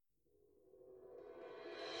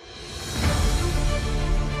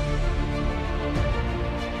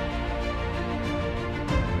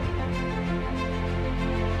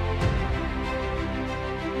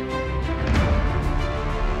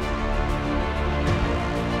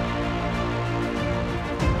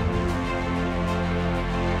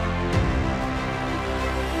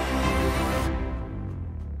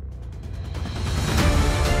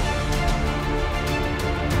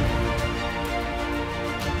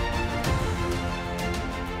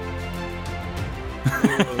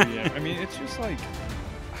Yeah. I mean, it's just like,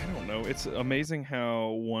 I don't know. It's amazing how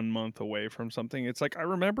 1 month away from something, it's like I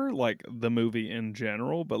remember like the movie in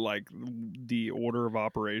general, but like the order of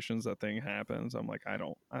operations that thing happens, I'm like, I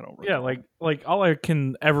don't Yeah, recall. like all I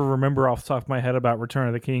can ever remember off the top of my head about Return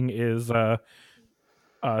of the King is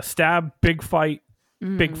stab, big fight,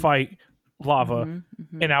 lava,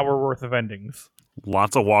 an hour worth of endings.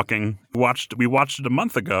 Lots of walking. We watched it a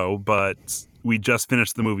month ago, but we just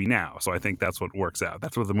finished the movie now, so I think that's what works out.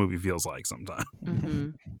 That's what the movie feels like sometimes.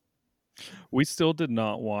 We still did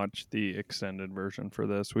not watch the extended version for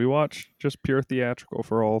this. We watched just pure theatrical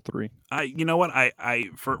for all three. You know what? I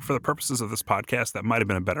for the purposes of this podcast, that might have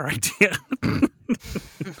been a better idea.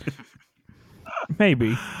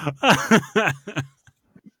 Maybe.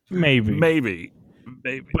 Maybe.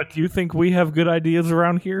 But do you think we have good ideas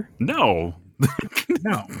around here? No.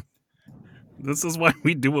 No. This is why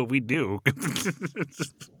we do what we do.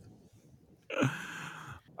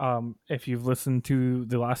 If you've listened to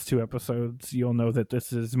the last 2 episodes, you'll know that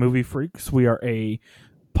this is Movie Freaks. We are a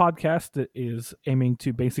podcast that is aiming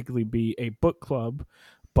to basically be a book club,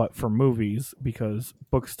 but for movies, because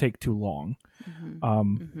books take too long.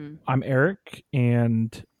 I'm Eric,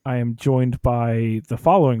 and I am joined by the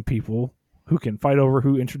following people who can fight over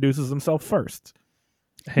who introduces himself first.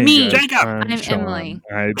 Hey Me. guys, Jacob. I'm Sean. Emily.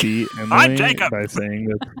 I beat I'm Emily Jacob. by saying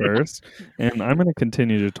this first, and I'm going to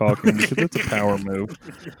continue to talk because it's a power move.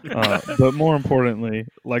 But more importantly,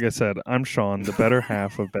 like I said, I'm Sean, the better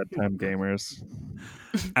half of Bedtime Gamers.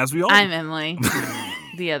 As we all I'm Emily,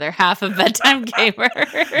 the other half of Bedtime Gamer.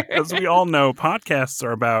 As we all know, podcasts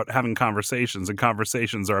are about having conversations, and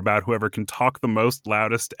conversations are about whoever can talk the most,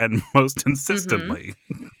 loudest, and most insistently.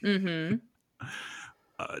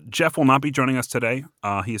 Jeff will not be joining us today.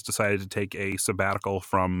 He has decided to take a sabbatical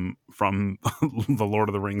from the Lord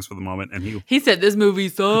of the Rings for the moment, and he said this movie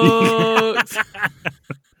sucks.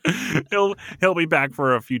 he'll be back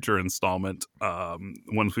for a future installment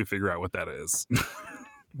once we figure out what that is.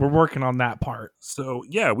 We're working on that part. So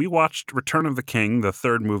yeah, we watched Return of the King, the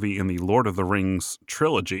third movie in the Lord of the Rings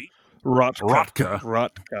trilogy. Rotka.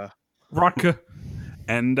 Rotka.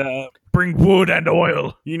 And Bring wood and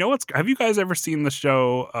oil. you know what's? Have you guys ever seen the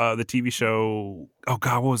show, the TV show? Oh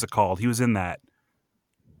God, what was it called? He was in that.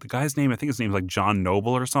 The guy's name, I think his name's like John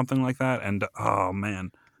Noble or something like that. And oh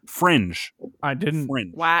man, Fringe. I didn't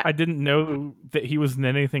know that he was in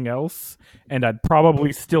anything else, and I'd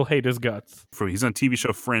probably still hate his guts. He's on a TV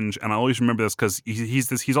show Fringe, and I always remember this because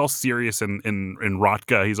he's all serious in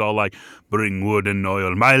Rotka. He's all like, "Bring wood and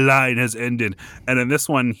oil. My line has ended." And in this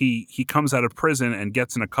one, he comes out of prison and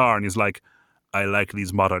gets in a car, and he's like, "I like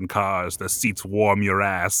these modern cars. The seats warm your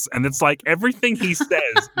ass." And it's like everything he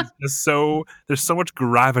says is so there's so much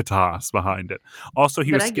gravitas behind it. Also,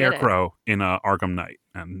 he was Scarecrow in Arkham Knight,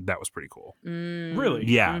 and that was pretty cool. Really?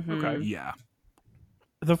 Yeah. Okay. Yeah.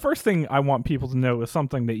 The first thing I want people to know is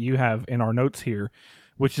something that you have in our notes here,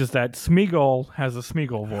 which is that Smeagol has a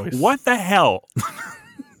Smeagol voice. What the hell?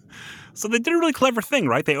 So they did a really clever thing,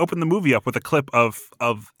 right? They opened the movie up with a clip of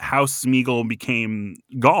how Smeagol became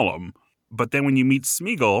Gollum. But then when you meet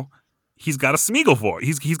Smeagol, he's got a Smeagol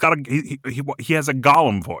voice. He has a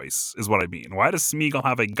Gollum voice, is what I mean. Why does Smeagol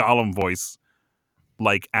have a Gollum voice,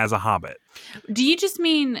 like as a Hobbit? Do you just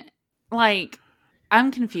mean like? I'm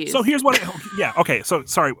confused. So here's what. Okay. So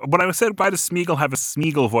sorry, when I said why does Smeagol have a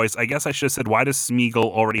Smeagol voice, I guess I should have said why does Smeagol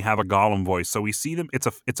already have a Gollum voice? So we see them. It's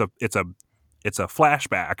a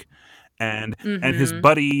flashback, and his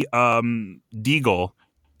buddy Deagle.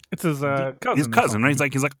 It's his cousin. His cousin, right?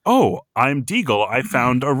 He's like, "Oh, I'm Deagle. I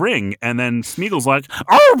found a ring." And then Smeagol's like,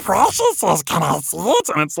 "Oh, precious, can I see it?"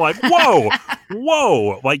 And it's like,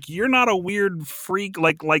 whoa, like you're not a weird freak,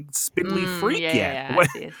 like spindly freak yet. Yeah, I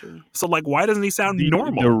see. So like, why doesn't he sound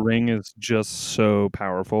normal? The ring is just so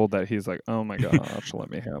powerful that he's like, "Oh my gosh, let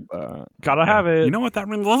me have that. Gotta have it." You know what? That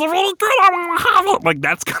ring is really good. I want to have it. Like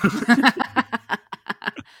that's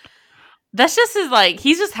That's just his, like,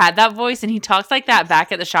 he's just had that voice and he talks like that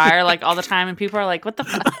back at the Shire, like, all the time, and people are like, what the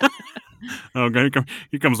fuck? Oh,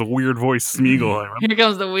 here comes a weird voice Smeagol. Here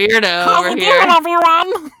comes the weirdo over here.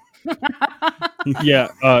 Everyone? Yeah,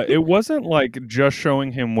 it wasn't like just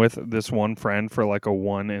showing him with this one friend for like a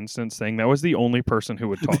one instance thing. That was the only person who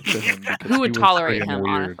would talk to him. Who would tolerate him,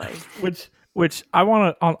 honestly. Which I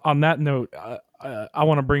want to, on that note, I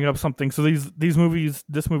want to bring up something. So this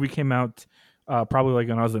movie came out probably like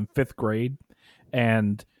when I was in 5th grade,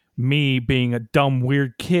 and me being a dumb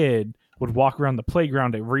weird kid would walk around the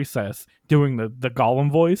playground at recess doing the Gollum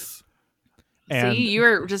voice. And, see, you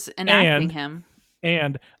were just enacting him.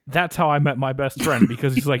 And that's how I met my best friend,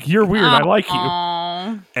 because he's like, "You're weird, I like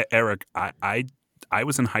you." Eric, I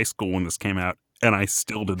was in high school when this came out, and I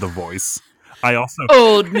still did the voice. I also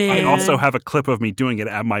Old man. I also have a clip of me doing it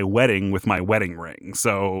at my wedding with my wedding ring.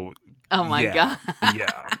 So Oh my yeah, god.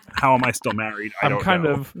 yeah. How am I still married? I I'm don't kind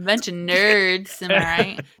know. of Bunch of nerds, am I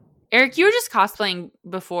right? Eric, you were just cosplaying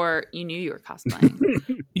before you knew you were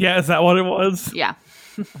cosplaying. yeah. Is that what it was? Yeah.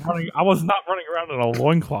 I was not running around in a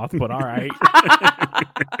loincloth, but all right.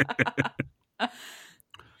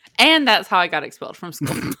 And that's how I got expelled from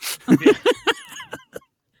school.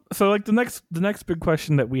 So like the next big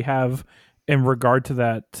question that we have in regard to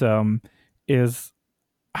that is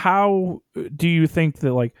how do you think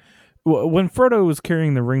that like when Frodo is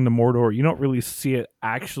carrying the ring to Mordor, you don't really see it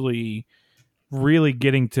actually really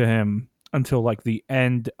getting to him until like the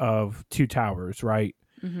end of Two Towers, right?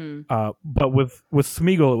 Mm-hmm. But with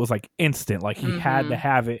Smeagol, it was like instant. Like he had to Mhm.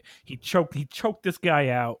 have it. He choked this guy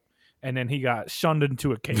out, and then he got shunned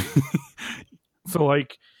into a cave. So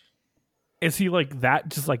like, is he like that?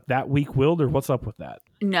 Just like that weak-willed, or what's up with that?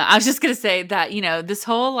 No, I was just gonna say that, this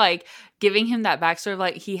whole like giving him that backstory of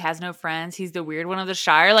like he has no friends, he's the weird one of the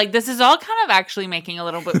Shire. Like this is all kind of actually making a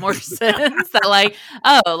little bit more sense. That like,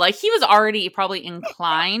 oh, like he was already probably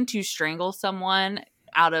inclined to strangle someone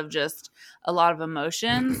out of just a lot of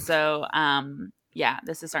emotion. So yeah,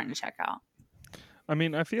 this is starting to check out. I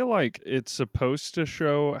mean, I feel like it's supposed to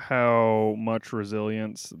show how much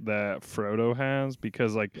resilience that Frodo has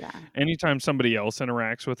because, like, Yeah. anytime somebody else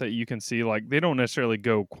interacts with it, you can see, like, they don't necessarily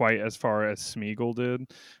go quite as far as Smeagol did,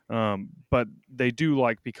 but they do,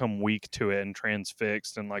 like, become weak to it and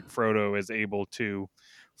transfixed, and, like, Frodo is able to,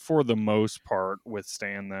 for the most part,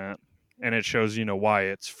 withstand that. And it shows, why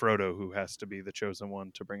it's Frodo who has to be the chosen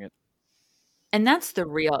one to bring it. And that's the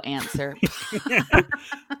real answer.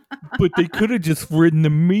 But they could have just ridden the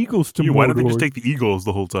Meagles to Mordor. Why don't they just take the Eagles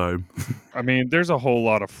the whole time? I mean, there's a whole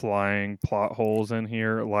lot of flying plot holes in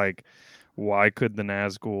here. Like, why could the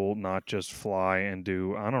Nazgul not just fly and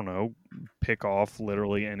do, I don't know, pick off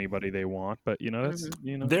literally anybody they want? But, that's,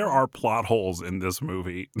 There are plot holes in this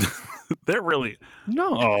movie. There really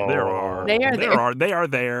No. there are. They are there. They are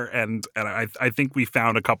there, and I think we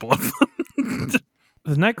found a couple of them.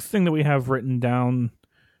 The next thing that we have written down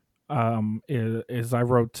is I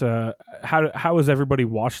wrote how is everybody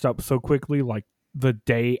washed up so quickly, like the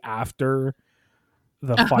day after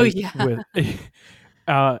the fight with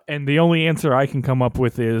and the only answer I can come up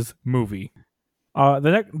with is movie.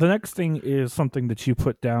 The next thing is something that you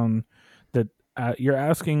put down that you're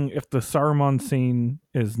asking if the Saruman scene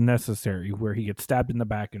is necessary, where he gets stabbed in the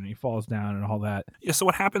back and he falls down and all that. Yeah, so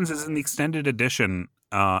what happens is in the extended edition,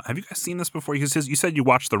 have you guys seen this before? You said you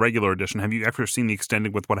watched the regular edition. Have you ever seen the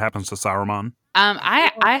extended with what happens to Saruman?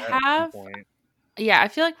 I have. Yeah, I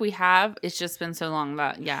feel like we have. It's just been so long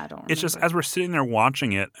that I don't remember. It's just as we're sitting there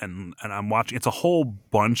watching it and I'm watching, it's a whole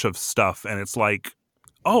bunch of stuff, and it's like,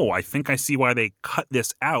 oh, I think I see why they cut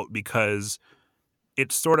this out, because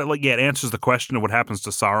it's sort of like, it answers the question of what happens to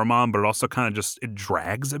Saruman, but it also kind of it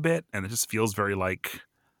drags a bit, and it just feels very like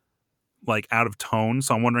out of tone.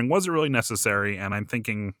 So I'm wondering, was it really necessary? And I'm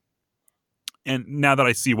thinking, and now that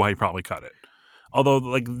I see why he probably cut it. Although,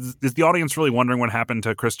 like, is the audience really wondering what happened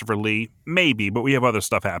to Christopher Lee? Maybe, but we have other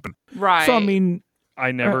stuff happen. Right. So I mean,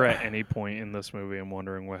 I never at any point in this movie am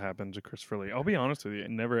wondering what happened to Christopher Lee. I'll be honest with you,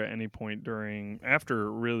 never at any point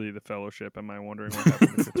after really the Fellowship am I wondering what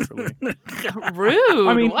happened to Christopher Lee. Rude.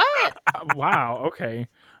 I mean, what? Wow. Okay.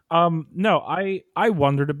 No, I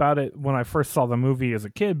wondered about it when I first saw the movie as a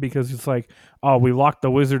kid, because it's like, oh, we locked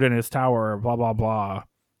the wizard in his tower, blah blah blah,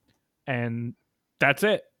 and that's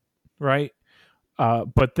it, right?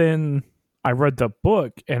 But then I read the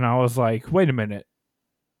book and I was like, wait a minute,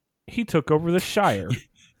 he took over the Shire.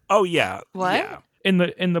 Oh yeah, What? Yeah. In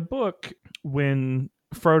the book, when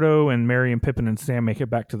Frodo and Merry and Pippin and Sam make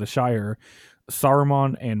it back to the Shire,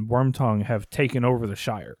 Saruman and Wormtongue have taken over the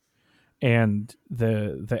Shire. And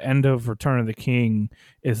the end of Return of the King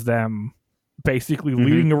is them basically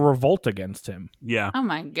leading a revolt against him. Yeah. Oh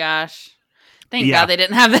my gosh. Thank Yeah. God they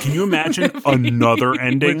didn't have that. Can you imagine another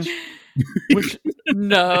ending? Which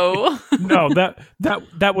No. no,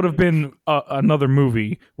 that would have been another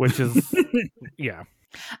movie, which is yeah.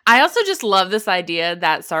 I also just love this idea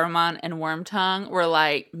that Saruman and Wormtongue were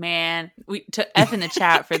like, man, we to F in the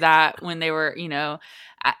chat for that when they were,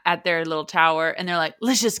 at their little tower, and they're like,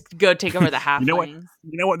 let's just go take over the halflings.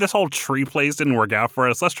 You know what? This whole tree place didn't work out for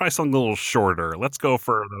us. Let's try something a little shorter. Let's go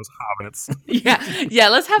for those hobbits. Yeah.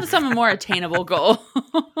 Let's have some more attainable goal.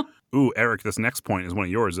 Ooh, Eric, this next point is one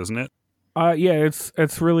of yours, isn't it? Yeah,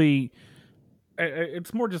 it's really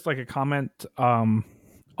it's more just like a comment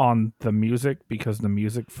on the music, because the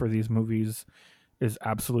music for these movies is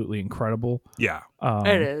absolutely incredible. Yeah.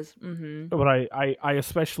 It is. Mm-hmm. But I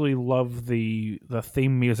especially love the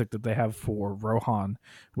theme music that they have for Rohan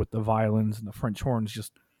with the violins and the French horns.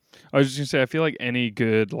 Just I was just gonna say, I feel like any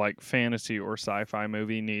good like fantasy or sci-fi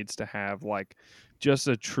movie needs to have like just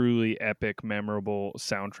a truly epic, memorable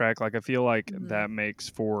soundtrack. Like I feel like Mhm. that makes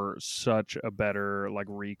for such a better like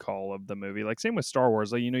recall of the movie. Like same with Star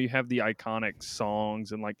Wars. Like you have the iconic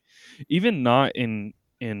songs and like even not in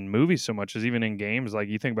movies so much as even in games. Like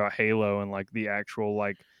you think about Halo and like the actual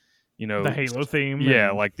like the Halo theme. yeah,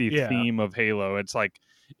 And, like the yeah. theme of Halo. It's like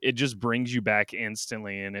it just brings you back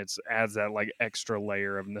instantly, and it's adds that like extra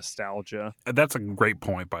layer of nostalgia. That's a great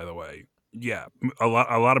point, by the way. Yeah, a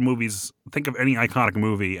lot of movies. Think of any iconic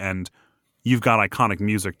movie, and you've got iconic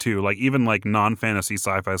music too. Like even like non-fantasy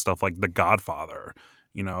sci-fi stuff, like The Godfather.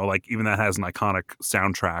 Like even that has an iconic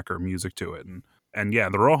soundtrack or music to it, and yeah,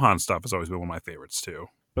 the Rohan stuff has always been one of my favorites too.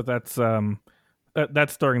 But that's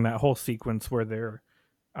during that whole sequence where they're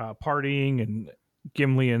partying and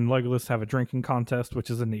Gimli and Legolas have a drinking contest,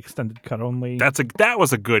 which is in the extended cut only. That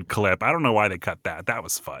was a good clip. I don't know why they cut that. That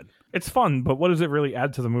was fun. It's fun, but what does it really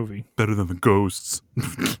add to the movie? Better than the ghosts.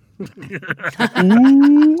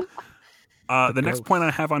 The next point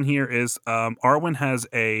I have on here is Arwen has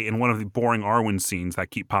in one of the boring Arwen scenes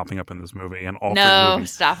that keep popping up in this movie and all three No,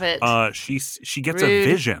 movies. stop it. She gets Rude. a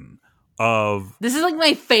vision of. This is like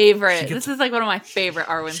my favorite. This is like one of my favorite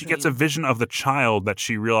Arwen. She gets a vision of the child that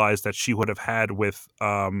she realized that she would have had with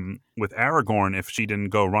Aragorn if she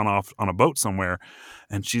didn't go run off on a boat somewhere,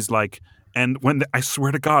 and she's like. And I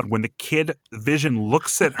swear to God, when the kid vision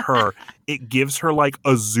looks at her, it gives her like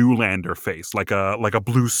a Zoolander face, like a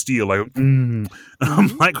blue steel. Like, I'm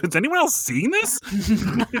like, has anyone else seen this?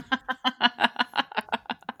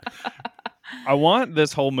 I want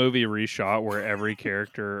this whole movie reshot where every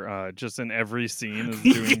character, just in every scene, is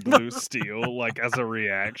doing blue steel, like as a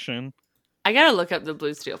reaction. I gotta look up the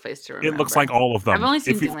blue steel face to remember. It looks like all of them. I've only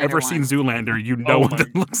seen if you've Zoolander ever seen once. Zoolander, you know what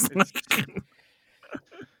it looks like.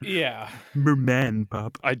 Yeah. Merman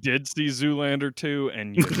pup. I did see Zoolander 2,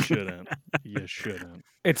 and you shouldn't. You shouldn't.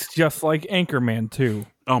 It's just like Anchorman 2.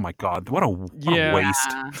 Oh my God! What a waste.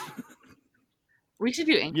 We should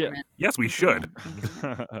do Anchorman. Yes, we should.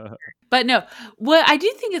 But no, what I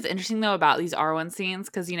do think is interesting though about these R1 scenes,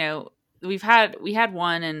 because we had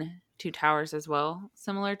one in Two Towers as well,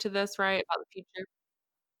 similar to this, right? About the future.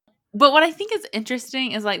 But what I think is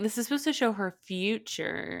interesting is like this is supposed to show her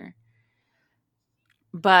future.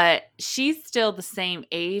 But she's still the same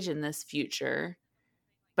age in this future.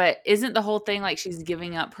 But isn't the whole thing like she's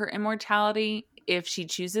giving up her immortality if she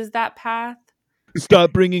chooses that path?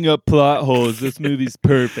 Stop bringing up plot holes. This movie's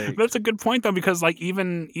perfect. That's a good point though, because like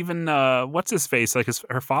even what's his face? Like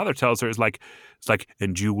her father tells her it's like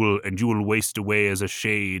and you will waste away as a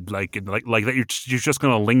shade, like that you're just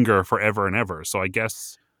gonna linger forever and ever. So I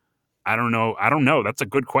guess I don't know. That's a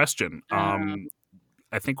good question.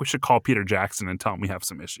 I think we should call Peter Jackson and tell him we have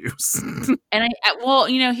some issues. And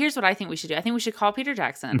here's what I think we should do. I think we should call Peter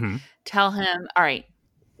Jackson, Mm-hmm. tell him, all right,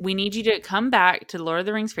 we need you to come back to the Lord of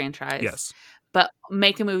the Rings franchise. Yes. But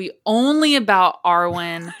make a movie only about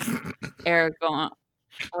Arwen, Aragorn,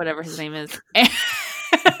 whatever his name is,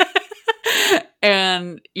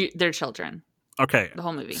 and their children. Okay. The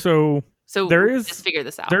whole movie. So there is just figure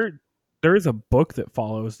this out. There is a book that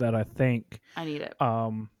follows that I think. I need it.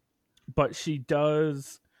 But she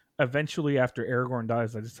does eventually after Aragorn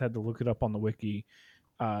dies. I just had to look it up on the wiki.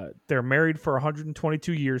 They're married for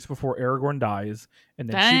 122 years before Aragorn dies, and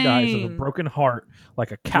then she dies of a broken heart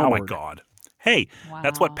like a coward. Oh my God! Hey,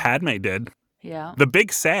 that's what Padme did. Yeah. The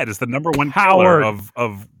Big Sad is the number one Coward. killer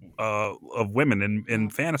of women in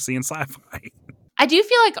fantasy and sci-fi. I do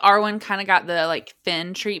feel like Arwen kind of got the like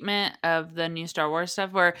Finn treatment of the new Star Wars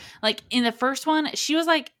stuff, where like in the first one she was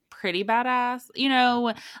like pretty badass,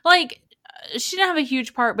 like she didn't have a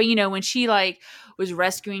huge part, but when she like was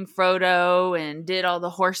rescuing Frodo and did all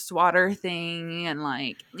the horse water thing and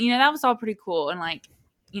like that was all pretty cool, and like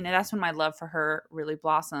that's when my love for her really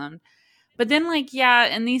blossomed. But then like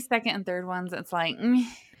in these second and third ones it's like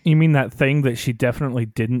You mean that thing that she definitely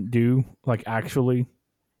didn't do, like actually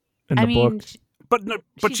in the book? But no,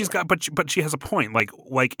 but she has a point.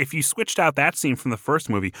 Like if you switched out that scene from the first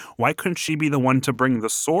movie, why couldn't she be the one to bring the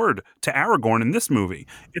sword to Aragorn in this movie?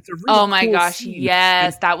 It's a really oh my cool gosh, scene.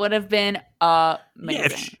 yes, that would have been amazing. Yeah,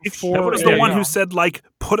 if she was the one who said like,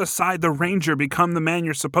 put aside the ranger, become the man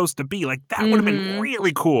you're supposed to be, like that would have been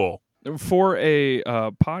really cool. For a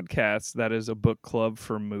podcast that is a book club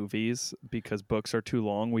for movies, because books are too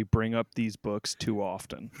long, we bring up these books too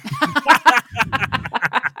often.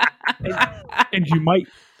 And you might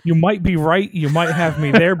You might be right. You might have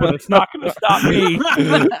me there, but it's not going to stop me.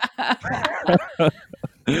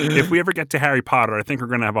 If we ever get to Harry Potter, I think we're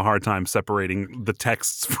going to have a hard time separating the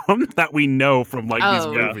texts from that we know from like these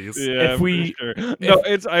Oh. movies. Yeah, If for we- sure. No,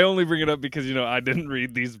 it's I only bring it up because I didn't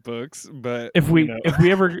read these books, but If we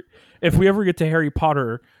ever get to Harry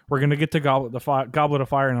Potter, we're gonna get to Goblet of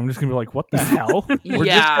Fire, and I'm just gonna be like, "What the hell?" we're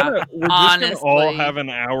Yeah, just gonna all honestly. have an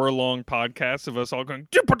hour-long podcast of us all going,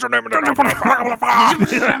 "Put your name in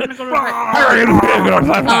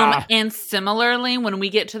And similarly, when we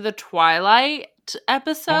get to the Twilight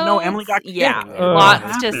episode, Oh no, Emily got kicked. Yeah, What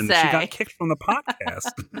lots to happened? say. She got kicked from the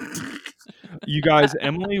podcast. You guys,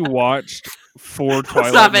 Emily watched 4 Twilight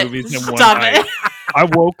Stop it. movies in one Stop night. it. I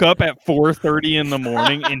woke up at 4:30 in the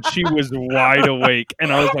morning and she was wide awake.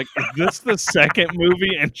 And I was like, "Is this the second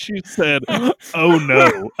movie?" And she said, "Oh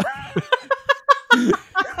no."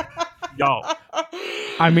 Y'all,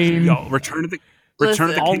 I mean, Return of the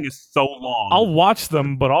Listen. King is so long. I'll watch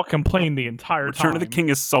them, but I'll complain the entire time. Return of the King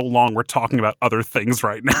is so long. We're talking about other things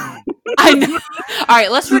right now. I know. All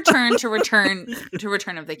right, let's return to Return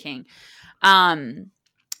of the King.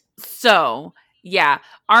 So yeah,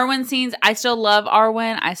 Arwen scenes. I still love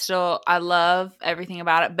Arwen. I love everything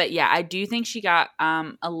about it. But yeah, I do think she got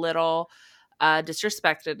a little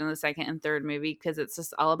disrespected in the second and third movie because it's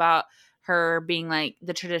just all about her being like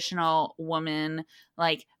the traditional woman,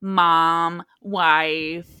 like mom,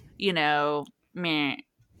 wife. Meh.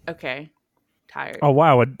 Okay, tired. Oh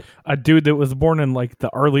wow, a dude that was born in like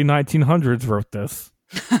the early 1900s wrote this.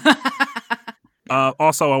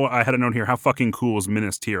 Also, I had a note here. How fucking cool is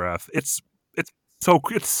Minas Tirith? It's so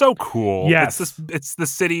cool. Yes. It's the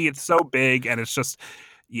city. It's so big, and it's just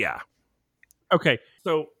Okay,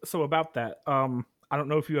 so about that, I don't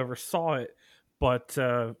know if you ever saw it, but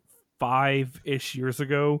 5-ish years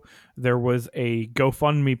ago, there was a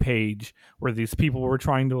GoFundMe page where these people were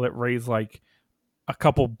trying to raise like a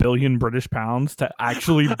couple billion British pounds to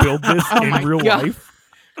actually build this Oh my in real God. life.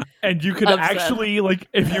 And you could Obsessed. actually, like,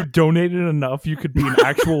 if you donated enough, you could be an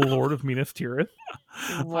actual Lord of Minas Tirith.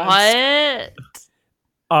 What?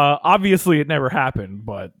 Obviously, it never happened,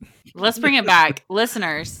 but Let's bring it back,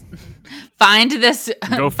 listeners. Find this.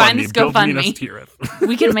 GoFundMe. Find this Build Minas GoFundMe. Tirith.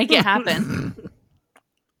 We can make it happen.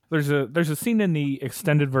 there's a scene in the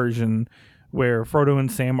extended version where Frodo and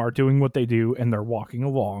Sam are doing what they do, and they're walking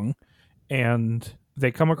along, and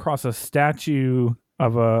they come across a statue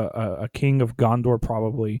of a king of Gondor,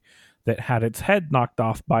 probably, that had its head knocked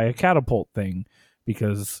off by a catapult thing,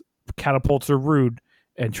 because catapults are rude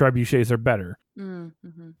and trebuchets are better.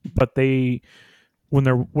 Mm-hmm. But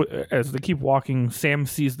as they keep walking, Sam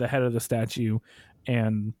sees the head of the statue,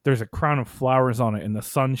 and there's a crown of flowers on it, and the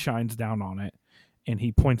sun shines down on it, and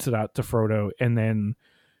he points it out to Frodo, and then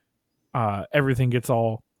everything gets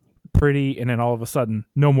all pretty, and then all of a sudden,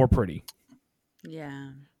 no more pretty.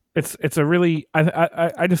 Yeah. It's a really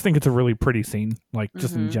I just think it's a really pretty scene, like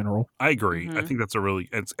just in Mhm. general. I agree. I think that's a really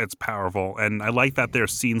it's powerful, and I like that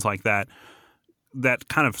there's scenes like that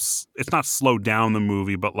kind of it's not slow down the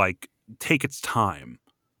movie, but like take its time,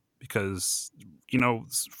 because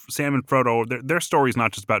Sam and Frodo, their story's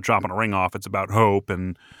not just about dropping a ring off; it's about hope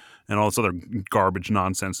and all this other garbage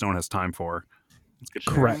nonsense no one has time for. Let's get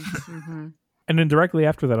Correct. Mm-hmm. And then directly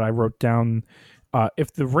after that, I wrote down,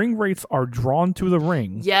 if the ring wraiths are drawn to the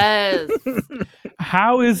ring, Yes.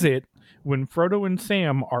 how is it when Frodo and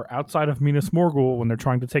Sam are outside of Minas Morgul, when they're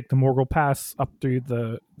trying to take the Morgul Pass up through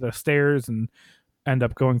the stairs and end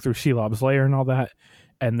up going through Shelob's lair and all that,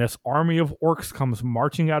 and this army of orcs comes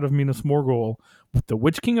marching out of Minas Morgul with the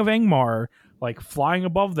Witch King of Angmar like flying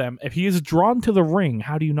above them? If he is drawn to the ring,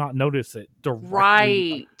 how do you not notice it directly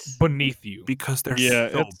Right. beneath you? because they're Yeah,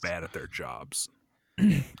 so it's- bad at their jobs.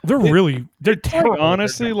 They're terrible.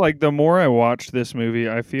 Honestly, like the more I watch this movie,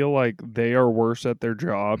 I feel like they are worse at their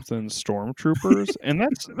jobs than stormtroopers, and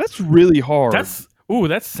that's really hard.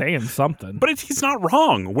 that's saying something. But he's not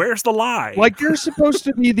wrong. Where's the lie? like they're supposed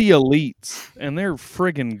to be the elites, and they're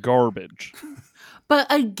friggin' garbage. But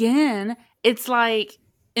again, it's like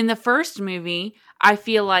in the first movie, I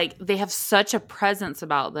feel like they have such a presence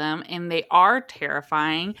about them, and they are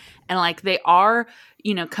terrifying, and like they are,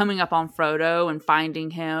 coming up on Frodo and finding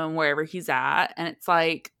him wherever he's at, and it's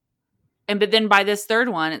like, but then by this third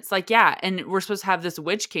one, it's like, yeah, and we're supposed to have this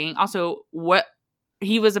Witch King. Also, what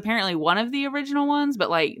he was apparently one of the original ones, but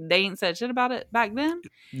like they ain't said shit about it back then.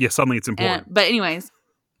 yeah, suddenly it's important. But anyways,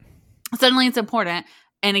 suddenly it's important,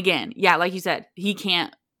 and again, yeah, like you said, he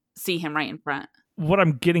can't see him right in front. What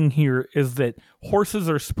I'm getting here is that horses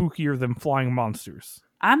are spookier than flying monsters.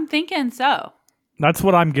 I'm thinking so. That's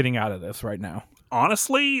what I'm getting out of this right now.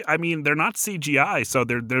 Honestly, I mean, they're not CGI, so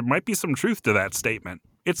there might be some truth to that statement.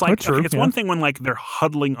 It's like That's true, it's yeah. one thing when like they're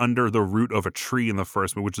huddling under the root of a tree in the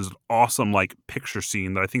first movie, which is an awesome like picture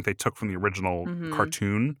scene that I think they took from the original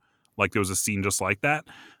cartoon. Like there was a scene just like that.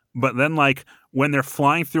 But then like when they're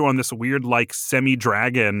flying through on this weird like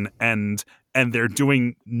semi-dragon and they're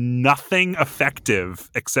doing nothing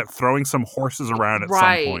effective except throwing some horses around at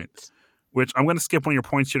some point. Which I'm going to skip one of your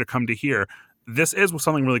points here to come to here. This is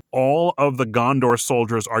something really. All of the Gondor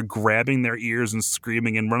soldiers are grabbing their ears and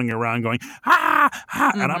screaming and running around, going ah,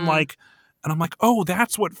 ah, and I'm like, oh,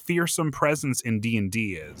 that's what fearsome presence in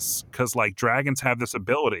D&D is, because like dragons have this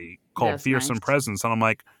ability called fearsome presence, and I'm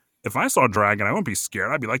like, if I saw a dragon, I wouldn't be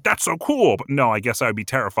scared. I'd be like, that's so cool. But no, I guess I would be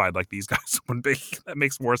terrified, like these guys would be. That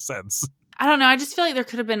makes more sense. I don't know. I just feel like there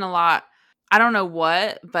could have been a lot. I don't know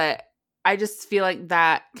what, but I just feel like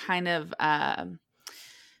that kind of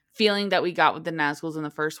feeling that we got with the Nazguls in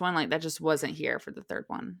the first one, like that just wasn't here for the third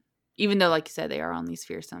one. Even though, like you said, they are on these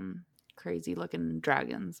fearsome, crazy looking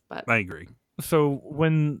dragons. But I agree. So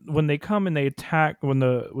when they come and they attack, when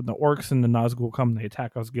the orcs and the Nazgul come and they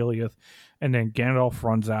attack Osgiliath, and then Gandalf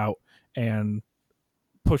runs out and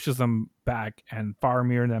pushes them back, and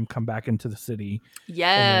Faramir and them come back into the city.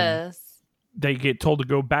 Yes. They get told to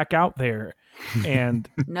go back out there, and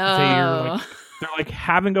no, they're like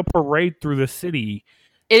having a parade through the city.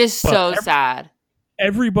 It is so sad.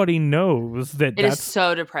 Everybody knows that it is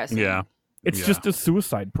so depressing. Yeah. It's just a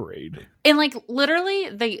suicide parade. And like literally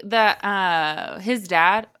his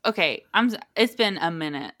dad, okay, it's been a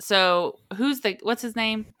minute. So what's his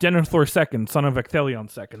name? Denethor II, son of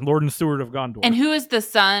Ecthelion II, Lord and Steward of Gondor. And who is the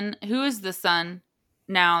son?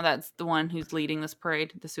 Now that's the one who's leading this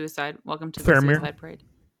parade, the suicide. Welcome to the suicide parade.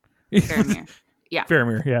 Faramir. Yeah.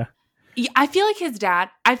 Faramir, yeah. I feel like his dad,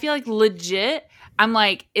 legit, I'm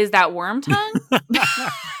like, is that Wormtongue?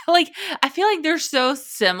 Like, I feel like they're so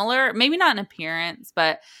similar. Maybe not in appearance,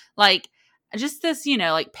 but like just this,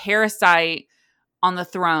 like parasite on the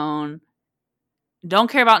throne. Don't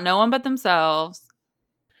care about no one but themselves.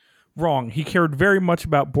 Wrong. He cared very much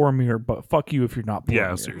about Boromir, but fuck you if you're not Boromir.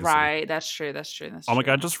 Yeah, seriously. Right. That's true. Oh my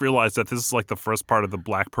God, I just realized that this is like the first part of the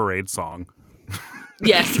Black Parade song.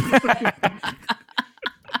 Yes.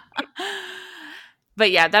 But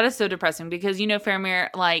yeah, that is so depressing because, Faramir,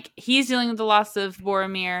 like, he's dealing with the loss of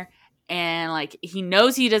Boromir, and, like, he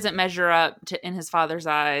knows he doesn't measure up in his father's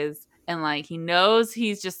eyes, and, like, he knows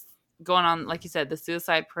he's just going on, like you said, the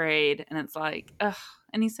suicide parade, and it's like, ugh,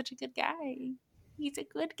 and he's such a good guy. He's a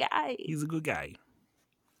good guy. He's a good guy.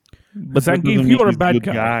 But that gave you a bad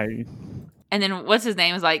guy. And then what's his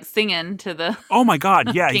name is like singing to the oh my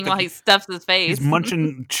God, yeah, while he stuffs his face. He's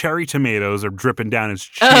munching cherry tomatoes are dripping down his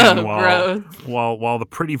chin gross. while the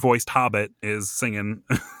pretty voiced Hobbit is singing.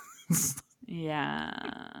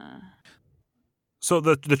 Yeah. So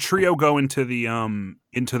the trio go into the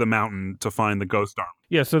mountain to find the ghost army.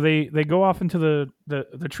 Yeah, so they go off into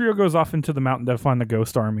the trio goes off into the mountain to find the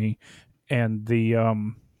ghost army, and the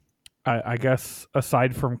I guess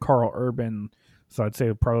aside from Carl Urban. So I'd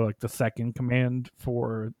say probably like the second command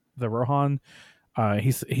for the Rohan.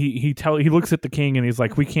 He looks at the king and he's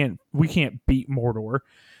like, we can't beat Mordor.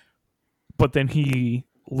 But then he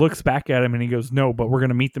looks back at him and he goes, no, but we're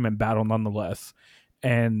gonna meet them in battle nonetheless.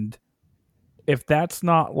 And if that's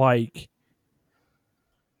not like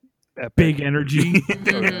big energy,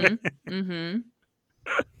 mm-hmm. Mm-hmm.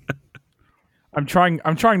 I'm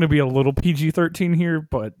trying to be a little PG-13 here,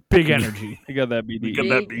 but big energy. You got that BD. You got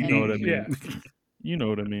that BD. You know what I mean? Yeah. You know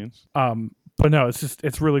what it means. But no,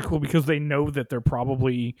 it's really cool because they know that they're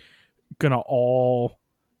probably gonna all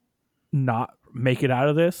not make it out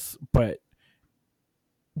of this. But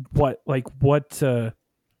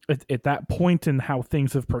at that point in how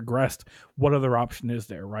things have progressed, what other option is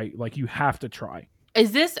there, right? Like you have to try.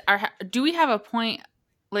 Is this do we have a point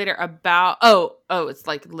later about oh it's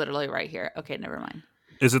like literally right here. Okay, never mind.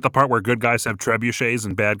 Is it the part where good guys have trebuchets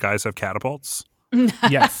and bad guys have catapults?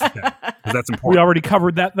 Yes. Okay. That's important. We already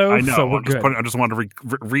covered that though. I know. So we're good. I just wanted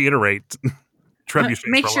to reiterate trebuchets.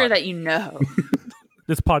 Make sure that you know.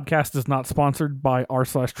 This podcast is not sponsored by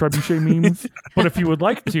r/trebuchet memes, but if you would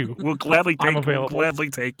like to, we'll gladly I'm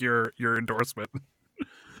take your endorsement.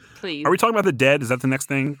 Please. Are we talking about the dead? Is that the next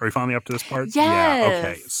thing? Are we finally up to this part? Yes. Yeah.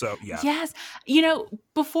 Okay. So yeah. Yes.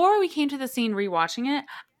 Before we came to the scene rewatching it,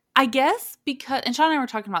 I guess because and Sean and I were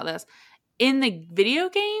talking about this in the video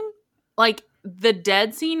game, like the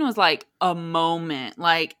dead scene was like a moment.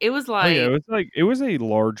 Like it was like it was a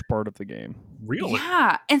large part of the game. Really?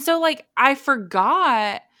 Yeah. And so like I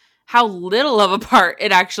forgot how little of a part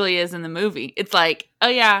it actually is in the movie. It's like, oh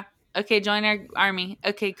yeah, okay, join our army.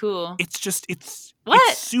 Okay, cool. It's what?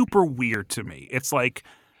 It's super weird to me. It's like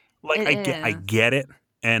I get it.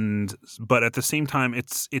 but at the same time,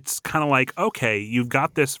 it's kind of like, okay, you've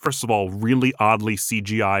got this, first of all, really oddly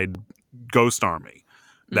CGI'd ghost army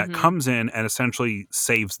that Mhm. comes in and essentially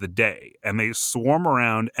saves the day, and they swarm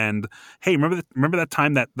around. And hey, remember that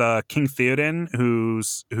time that the King Theoden,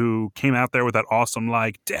 who came out there with that awesome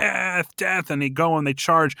like death, and they go and they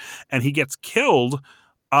charge, and he gets killed.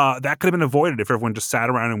 That could have been avoided if everyone just sat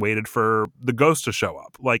around and waited for the ghost to show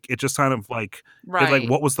up. Like, it just kind of like, it's like, Right.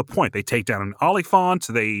 what was the point? They take down an Oliphant,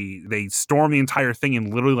 they storm the entire thing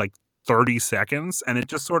in literally like 30 seconds, and it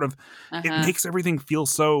just sort of, it Uh-huh. makes everything feel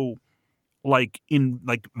so like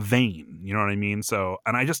vain, you know what I mean? So,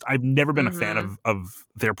 and I've never been a fan of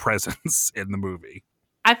their presence in the movie.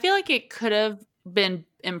 I feel like it could have been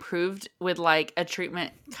improved with like a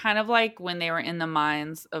treatment kind of like when they were in the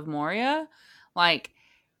mines of Moria. Like,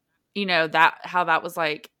 you know, how that was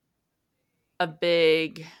like a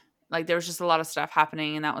big, like there was just a lot of stuff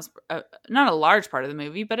happening, and that was not a large part of the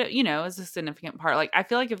movie, but it, you know, is a significant part. Like, I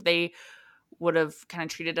feel like if they would have kind of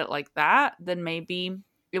treated it like that, then maybe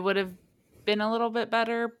it would have been a little bit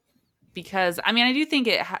better. Because I mean, I do think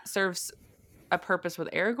it serves a purpose with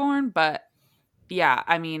Aragorn, but yeah,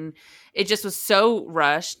 I mean, it just was so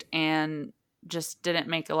rushed and just didn't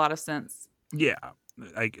make a lot of sense Yeah,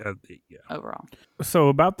 yeah. overall. So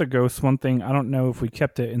about the ghosts, one thing, I don't know if we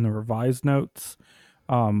kept it in the revised notes,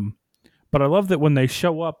 but I love that when they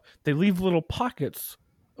show up, they leave little pockets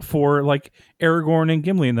for like Aragorn and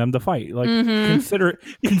Gimli and them to fight. Like, consider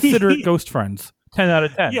it ghost friends. 10 out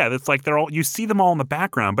of 10. Yeah, that's like you see them all in the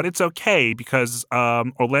background, but it's okay because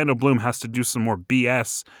Orlando Bloom has to do some more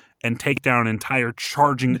BS and take down an entire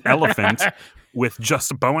charging elephant with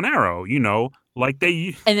just a bow and arrow, you know, like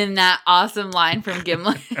they. And then that awesome line from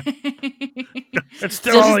Gimli. It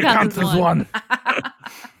still only counts as one.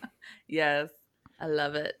 Yes, I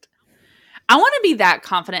love it. I want to be that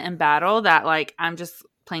confident in battle that like I'm just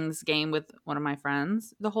playing this game with one of my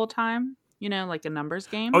friends the whole time. You know, like a numbers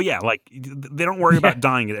game. Oh yeah, like they don't worry about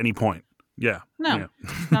dying at any point. Yeah. No, Yeah.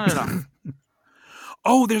 not at all.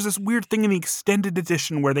 Oh, there's this weird thing in the extended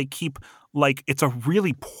edition where they keep like, it's a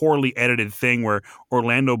really poorly edited thing where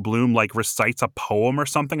Orlando Bloom like recites a poem or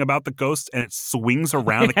something about the ghosts, and it swings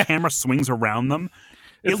around. The camera swings around them.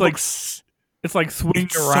 It's like swinging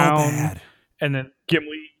it's so around, bad. and then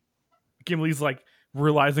Gimli's like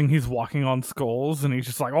realizing he's walking on skulls, and he's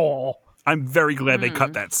just like, oh. I'm very glad they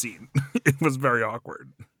cut that scene. It was very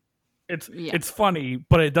awkward. It's funny,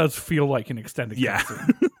 but it does feel like an extended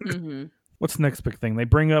cutscene. Mm-hmm. What's the next big thing? They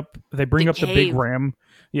bring up the big ram.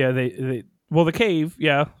 Yeah, the cave.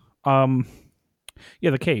 Yeah.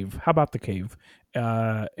 The cave. How about the cave?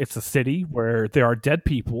 It's a city where there are dead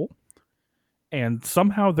people, and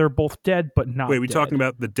somehow they're both dead, but not. Wait, are we dead. talking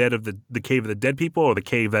about the dead of the cave of the dead people, or the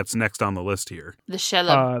cave that's next on the list here? The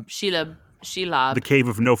Shelob. The cave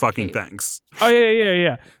of no fucking thanks. Oh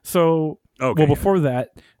yeah. So, okay, before that,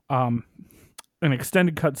 an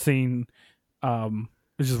extended cutscene,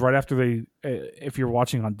 which is right after they, if you're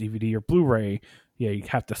watching on DVD or Blu-ray, you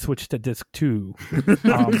have to switch to disc 2,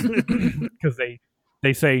 because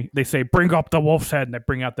they say bring up the wolf's head, and they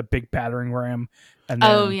bring out the big battering ram, and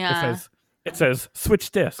then it says switch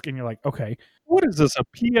disc, and you're like, okay, what is this, a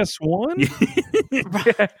PS1?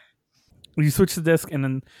 You switch the disc, and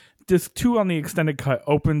then disc 2 on the extended cut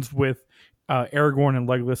opens with Aragorn and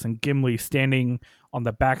Legolas and Gimli standing on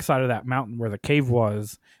the backside of that mountain where the cave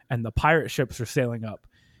was, and the pirate ships are sailing up.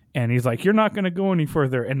 And he's like, you're not going to go any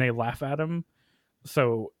further. And they laugh at him.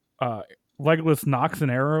 So Legolas knocks an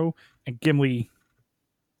arrow, and Gimli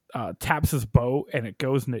taps his bow, and it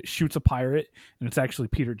goes and it shoots a pirate, and it's actually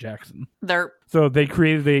Peter Jackson. So they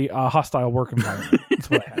created a hostile work environment. That's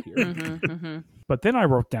what I had here. Mm-hmm. But then I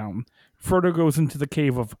wrote down, Frodo goes into the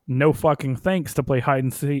cave of no fucking thanks to play hide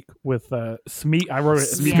and seek with Smeagol. I wrote it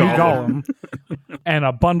Smeagol and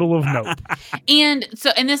a bundle of nope. And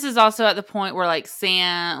this is also at the point where like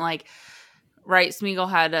Sam, like, right, Smeagol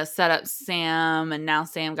had to set up Sam, and now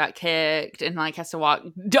Sam got kicked and like has to walk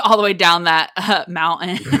all the way down that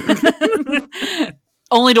mountain,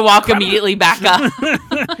 only to walk immediately back up.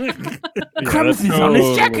 Crumbs is on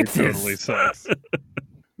his jacket. Totally sucks.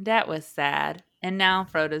 That was sad. And now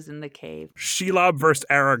Frodo's in the cave. Shelob versus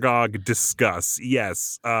Aragog, discuss.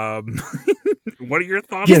 Yes. What are your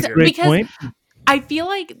thoughts Yes, here? great point. I feel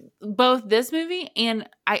like both this movie and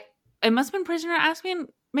it must have been Prisoner of Azkaban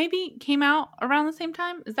maybe came out around the same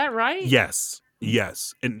time. Is that right? Yes.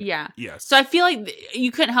 And yeah. Yes. So I feel like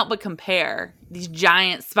you couldn't help but compare these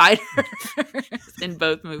giant spiders in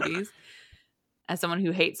both movies as someone who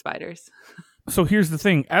hates spiders. So here's the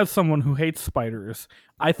thing. As someone who hates spiders,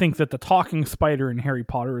 I think that the talking spider in Harry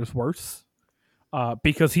Potter is worse.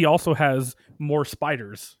 because he also has more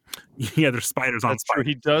spiders. Yeah, there's spiders on That's true. spiders.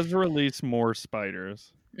 He does release more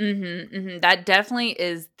spiders. That definitely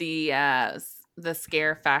is the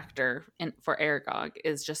scare factor for Aragog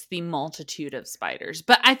is just the multitude of spiders.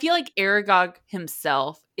 But I feel like Aragog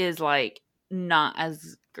himself is like not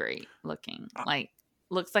as great looking. Like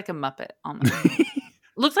looks like a Muppet almost.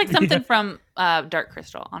 Looks like something from Dark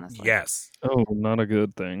Crystal, honestly. Yes. Oh, not a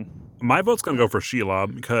good thing. My vote's gonna go for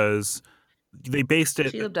Shelob because they based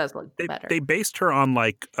it. Shelob does look better. They based her on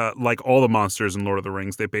like all the monsters in Lord of the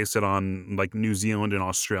Rings. They based it on like New Zealand and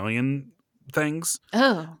Australian things.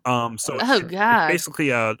 Oh. So Oh God. it's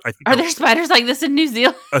basically I think are there spiders like this in New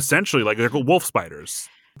Zealand? Essentially, like they're called wolf spiders.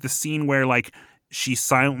 The scene where like she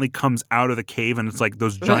silently comes out of the cave and it's like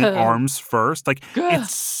those giant arms first. Like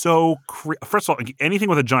it's so first of all, like, anything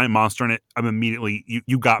with a giant monster in it, I'm immediately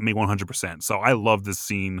you got me 100%. So I love this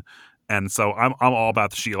scene. And so I'm all about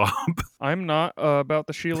the Shelob. I'm not about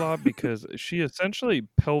the Shelob because she essentially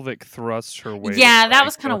pelvic thrusts her way. Yeah, that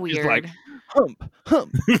was kind of weird. Like, hump,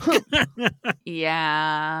 hump, hump.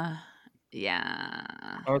 Yeah.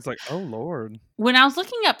 I was like, oh Lord. When I was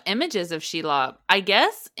looking up images of Shelob, I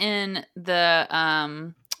guess in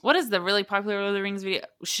the what is the really popular Lord of the Rings video?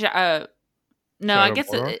 I guess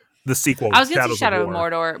the sequel. I was going to say Shadow of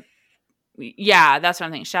Mordor. Yeah, that's what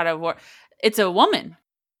I'm thinking. Shadow of War. It's a woman.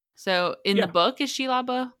 So in the book, is Shelob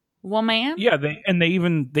a woman? Yeah, they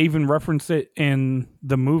even reference it in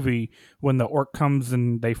the movie when the orc comes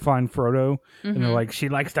and they find Frodo, and they're like, she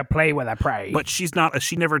likes to play with a prey. But she's not.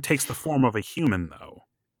 She never takes the form of a human, though.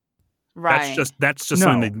 Right. That's just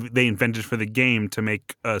something they invented for the game to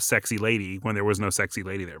make a sexy lady when there was no sexy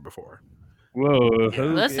lady there before. Whoa!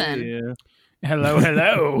 Listen. Yeah. Hello.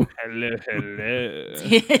 Hello.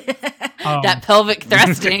 That pelvic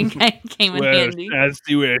thrusting came in handy. That's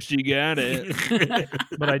where she got it.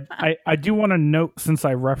 But I do want to note, since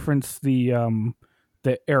I referenced the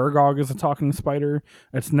Aragog is a talking spider,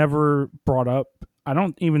 it's never brought up. I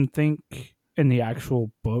don't even think in the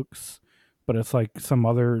actual books, but it's like some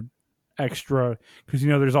other extra, because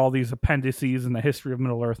there's all these appendices in the history of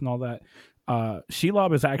Middle Earth and all that.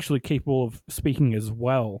 Shelob is actually capable of speaking as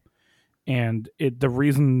well. And the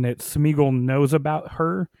reason that Smeagol knows about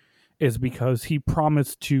her is because he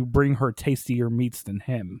promised to bring her tastier meats than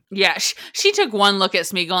him. Yeah, she took one look at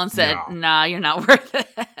Smeagol and said, "Nah, you're not worth it."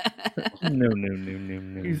 No.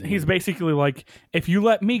 He's basically like, if you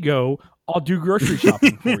let me go, I'll do grocery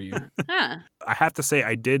shopping for you. Huh. I have to say,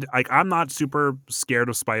 I'm not super scared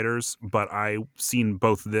of spiders, but I've seen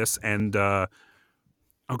both this and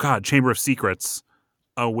Chamber of Secrets.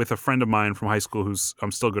 With a friend of mine from high school who's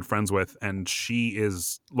I'm still good friends with, and she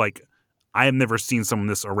is like, I have never seen someone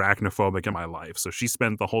this arachnophobic in my life. So she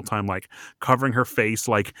spent the whole time like covering her face,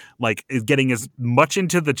 like getting as much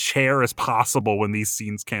into the chair as possible when these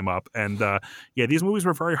scenes came up. And these movies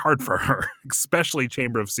were very hard for her, especially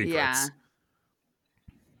Chamber of Secrets.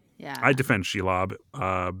 Yeah. I defend Shelob,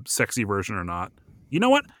 sexy version or not. You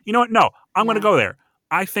know what? No, I'm going to go there.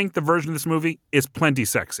 I think the version of this movie is plenty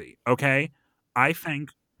sexy. Okay. I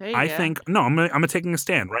think no, I'm taking a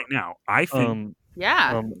stand right now. I think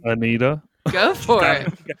Anita, go for it.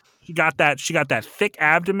 She got that thick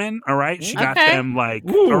abdomen, all right? She got them like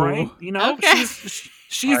all right, okay.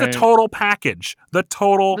 she's the total package. The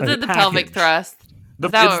total Was it the package. Pelvic thrust?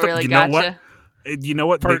 Is that what really got you? You know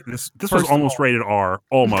what? This was almost rated R.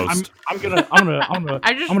 Almost. I'm gonna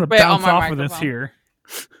bounce off of this here.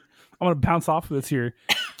 I'm gonna bounce off of this here.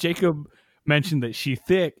 Jacob mentioned that she's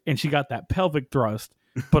thick and she got that pelvic thrust,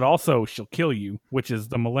 but also she'll kill you, which is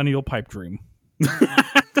the millennial pipe dream.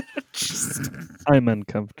 I'm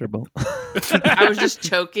uncomfortable. I was just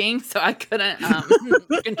choking, so I couldn't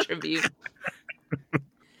contribute.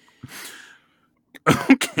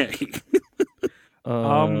 Okay.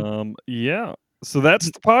 Yeah. So that's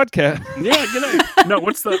the podcast. Yeah. No.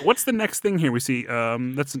 What's the next thing here we see?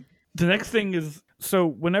 That's the next thing is. So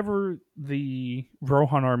whenever the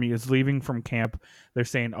Rohan army is leaving from camp, they're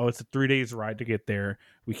saying, oh, it's a 3 days ride to get there.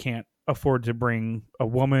 We can't afford to bring a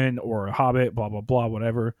woman or a hobbit, blah, blah, blah,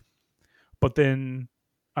 whatever. But then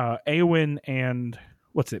Eowyn and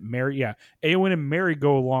Mary? Yeah. Eowyn and Mary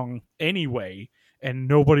go along anyway, and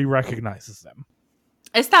nobody recognizes them.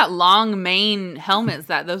 It's that long mane helmets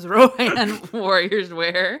that those Rohan warriors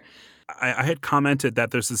wear. I had commented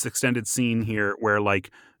that there's this extended scene here where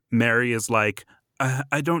like Mary is like,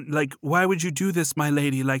 I don't like, why would you do this, my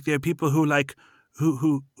lady? Like, there are people who like,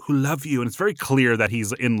 who love you. And it's very clear that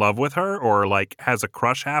he's in love with her or like has a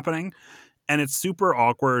crush happening. And it's super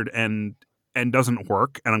awkward and doesn't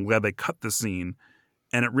work. And I'm glad they cut the scene.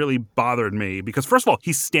 And it really bothered me because first of all,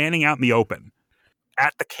 he's standing out in the open.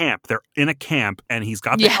 at the camp. They're in a camp, and he's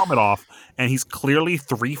got the helmet off, and he's clearly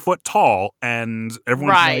 3 foot tall, and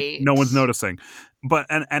everyone's like, no one's noticing. But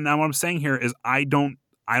and what I'm saying here is I don't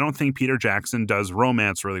think Peter Jackson does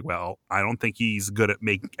romance really well. I don't think he's good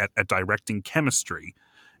at directing chemistry.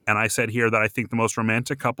 And I said here that I think the most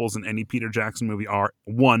romantic couples in any Peter Jackson movie are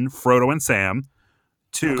 1, Frodo and Sam,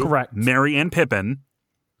 2, Correct. Merry and Pippin,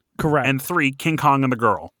 correct, and 3, King Kong and the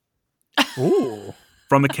girl. Ooh,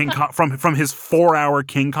 From the King Kong from his 4-hour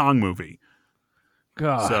King Kong movie.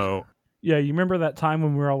 God. So yeah, you remember that time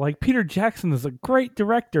when we were all like, Peter Jackson is a great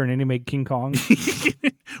director, and then he made King Kong,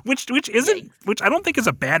 which I don't think is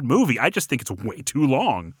a bad movie. I just think it's way too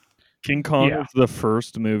long. King Kong was the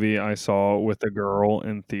first movie I saw with a girl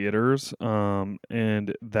in theaters,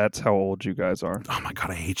 and that's how old you guys are. Oh my God,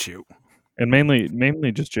 I hate you. And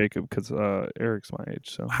mainly just Jacob, because Eric's my age.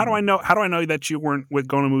 So how do I know that you weren't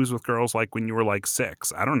going to movies with girls like when you were like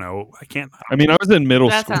 6? I don't know. I can't. I mean, I was in middle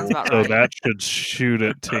That school, sounds about so right. that should shoot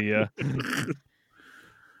it to you.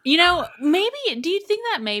 You know, maybe, do you think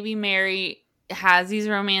that maybe Mary has these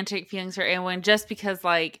romantic feelings for Eowyn just because,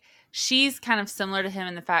 like, she's kind of similar to him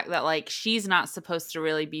in the fact that, like, she's not supposed to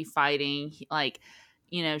really be fighting. Like,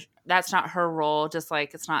 you know, that's not her role, just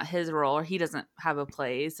like it's not his role, or he doesn't have a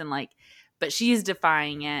place. And, like, but she's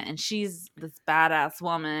defying it, and she's this badass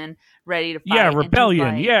woman ready to fight. Yeah,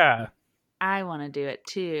 rebellion, like, yeah. I want to do it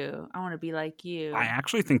too. I want to be like you. I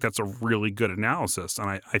actually think that's a really good analysis, and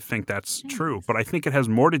I think that's true. But I think it has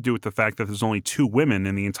more to do with the fact that there's only 2 women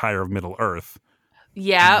in the entire of Middle Earth.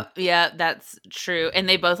 Yeah, that's true. And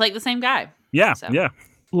they both like the same guy. Yeah, So. yeah.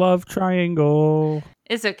 Love triangle.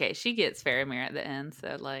 It's okay. She gets Faramir at the end,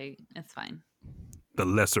 so, like, it's fine. The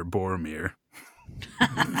lesser Boromir.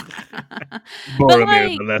 But,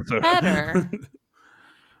 like, better.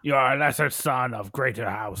 You are a lesser son of greater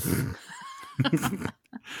house.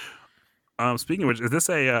 Speaking of which, is this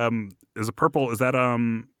is a purple? Is that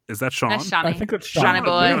Sean? That's Shawnee. I think it's Shawnee Sean.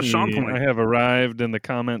 boy. Yeah, Sean point. I have arrived in the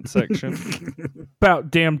comment section.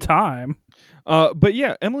 About damn time. But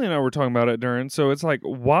yeah, Emily and I were talking about it during. So it's like,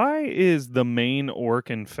 why is the main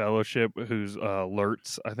orc in Fellowship, who's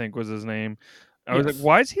Lurtz, I think was his name? I was like,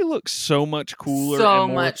 why does he look so much cooler So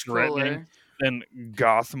and more much threatening cooler. than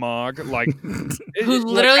Gothmog? Like, Who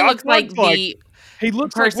literally looks like the he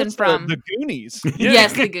looks person like from the Goonies.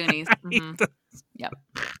 Yes, the Goonies. Mm-hmm. Yep.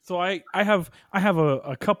 So I have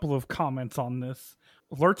a couple of comments on this.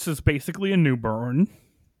 Lurtz is basically a newborn.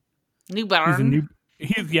 Newborn.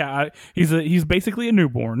 He's basically a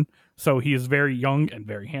newborn. So he is very young and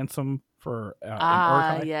very handsome for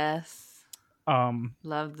an orc. Yes.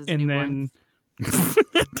 Love this. And newborns. then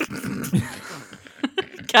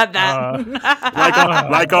Got that.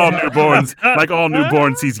 like all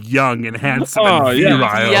newborns, he's young and handsome and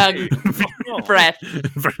virile. Young, fresh.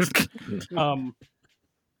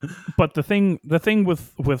 But the thing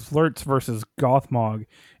with Lurtz versus Gothmog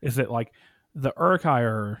is that, like, the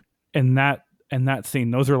Uruk-hai in that scene,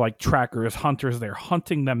 those are like trackers, hunters. They're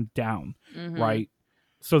hunting them down, right?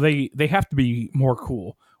 So they have to be more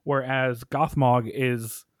cool. Whereas Gothmog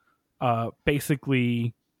is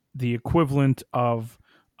basically the equivalent of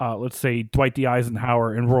let's say Dwight D.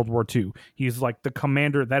 Eisenhower in World War II. He's like the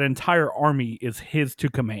commander. That entire army is his to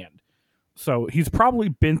command. So he's probably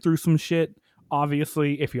been through some shit.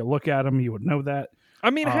 Obviously, if you look at him, you would know that. I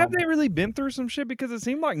mean, have they really been through some shit? Because it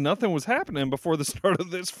seemed like nothing was happening before the start of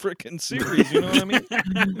this freaking series. You know what I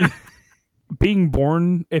mean? Being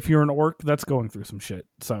born, if you're an orc, that's going through some shit.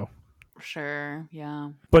 So Sure, yeah.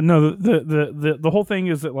 But no, the whole thing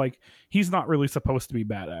is that, like, he's not really supposed to be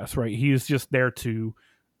badass, right? He's just there to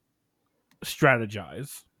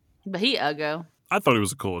strategize. But he uggo. I thought he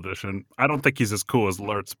was a cool addition. I don't think he's as cool as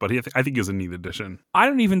Lurtz, but I think he's a neat addition. I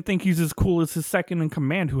don't even think he's as cool as his second in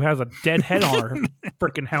command, who has a dead head on her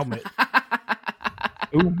freaking helmet.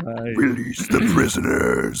 Oh my! Release the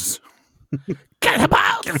prisoners.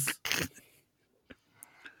 Cannibals!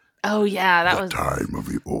 Oh yeah, that was time of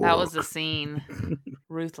the orc. That was the scene.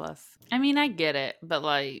 Ruthless. I mean, I get it, but,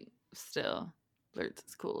 like, still, Lurtz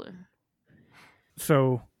is cooler.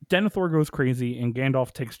 So Denethor goes crazy, and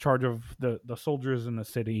Gandalf takes charge of the soldiers in the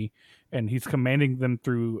city, and he's commanding them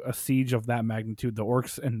through a siege of that magnitude. The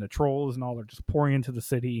orcs and the trolls and all are just pouring into the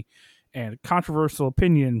city. And controversial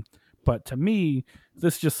opinion, but to me,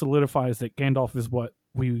 this just solidifies that Gandalf is what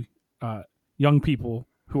we young people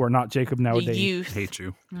who are not Jacob nowadays, The youth. Hate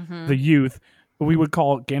you. Mm-hmm. the youth, we would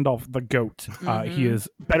call Gandalf the goat. He is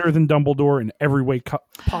better than Dumbledore in every way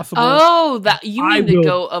possible. Oh, that you mean the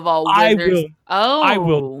goat of all wizards? I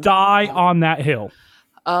will die on that hill.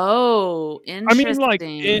 Oh, interesting. I mean, like,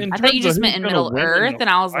 in I thought you terms of just meant who's in gonna Middle win in Earth, a and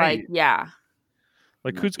I was fight. like, yeah.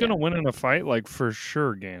 Like, who's gonna win in a fight? Like, for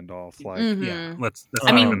sure, Gandalf. Like, Yeah, let's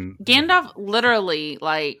I not mean, even. Gandalf literally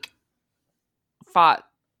like fought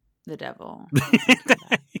the devil.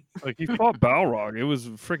 like he fought Balrog. It was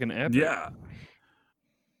freaking epic. Yeah.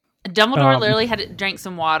 Dumbledore literally had drank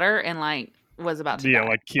some water and like was about to die.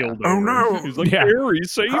 like killed Oh, over. no. He's like, Yeah. Harry,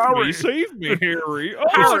 save me, Harry. save me, Harry. Oh,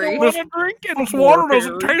 I Harry. don't want to drink it. This water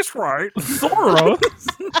doesn't taste right. Sora.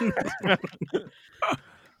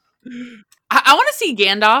 I want to see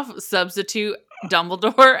Gandalf substitute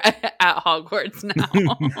Dumbledore at Hogwarts now.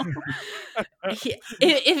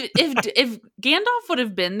 if Gandalf would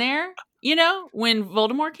have been there, when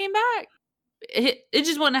Voldemort came back, it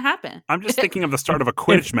just wouldn't have happened. I'm just thinking of the start of a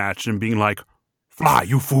Quidditch match and being like, "Fly,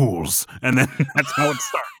 you fools!" And then that's how it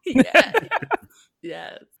starts. Yes.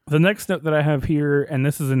 Yes. The next note that I have here, and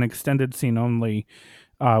this is an extended scene only,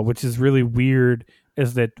 which is really weird,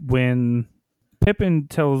 is that when Pippin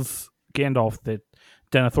tells Gandalf that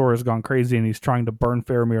Denethor has gone crazy and he's trying to burn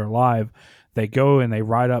Faramir alive, they go and they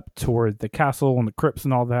ride up toward the castle and the crypts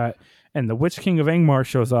and all that, and the Witch King of Angmar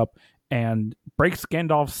shows up and breaks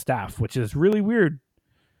Gandalf's staff, which is really weird.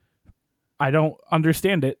 I don't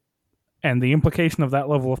understand it, and the implication of that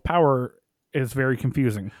level of power is very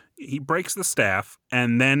confusing. He breaks the staff,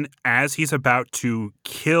 and then as he's about to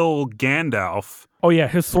kill Gandalf, oh yeah,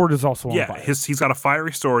 his sword is also on fire. He's got a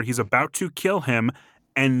fiery sword. He's about to kill him,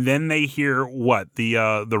 and then they hear what the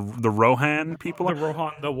Rohan people. The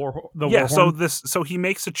Rohan, the yeah. Warhorn. So he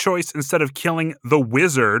makes a choice. Instead of killing the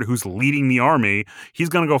wizard who's leading the army, he's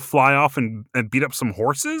gonna go fly off and beat up some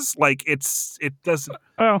horses. Like it doesn't.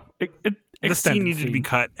 Well, The scene needed to be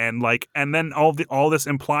cut, and then all this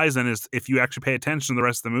implies then is, if you actually pay attention to the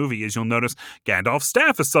rest of the movie, is you'll notice Gandalf's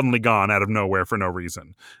staff is suddenly gone out of nowhere for no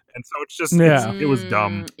reason, and so it's just it was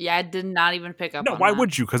dumb. Yeah, I did not even pick up. No, on why that.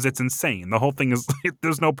 would you? Because it's insane. The whole thing is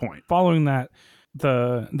there's no point. Following that,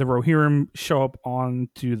 the Rohirrim show up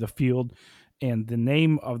onto the field, and the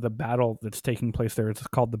name of the battle that's taking place there is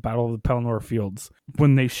called the Battle of the Pelennor Fields.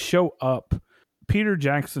 When they show up, Peter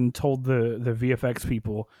Jackson told the VFX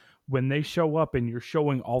people, when they show up and you're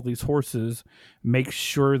showing all these horses, make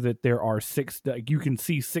sure that there are you can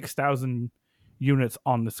see 6,000 units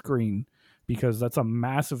on the screen, because that's a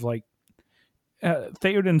massive,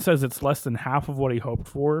 Theoden says it's less than half of what he hoped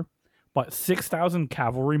for, but 6,000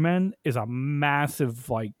 cavalrymen is a massive,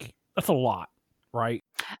 that's a lot, right?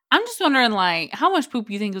 I'm just wondering, how much poop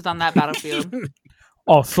you think was on that battlefield?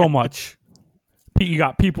 Oh, so much. You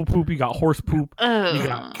got people poop, you got horse poop. Ugh. You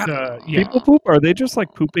got, People poop? Are they just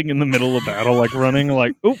like pooping in the middle of battle, like running,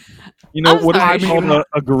 like, oop? I'm What is sorry. it called?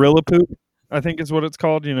 A gorilla poop? I think is what it's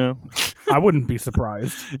called, I wouldn't be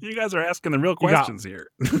surprised. You guys are asking the real questions here.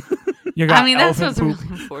 You got That's what's elephant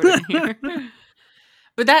poop. really important here.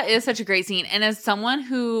 But that is such a great scene. And as someone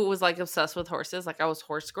who was obsessed with horses, I was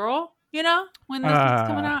horse girl, when this was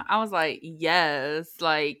coming out, I was like, yes,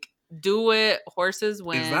 do it. Horses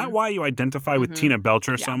win. Is that why you identify with Tina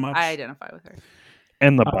Belcher so much? I identify with her.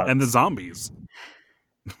 and and the zombies.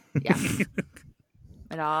 Yeah.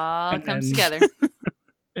 It all comes together.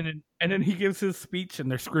 And then he gives his speech and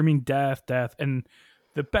they're screaming death, death. And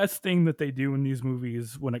the best thing that they do in these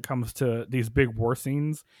movies when it comes to these big war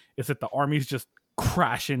scenes is that the armies just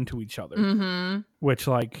crash into each other, which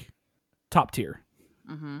top tier.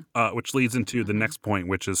 Which leads into the next point,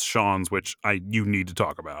 which is Sean's, which you need to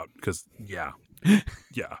talk about, because yeah.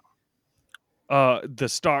 The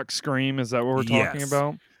stock scream, is that what we're talking Yes.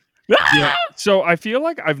 about? Yeah. So I feel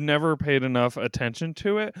like I've never paid enough attention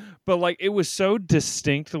to it, but it was so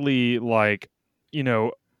distinctly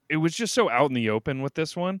it was just so out in the open with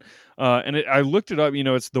this one. And I looked it up,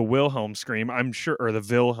 it's the Wilhelm scream, I'm sure, or the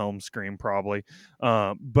Wilhelm scream probably.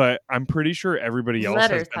 But I'm pretty sure everybody else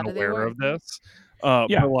Letters, has how been do they aware work? of this.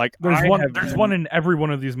 Yeah, but there's one in every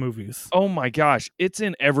one of these movies. Oh my gosh, it's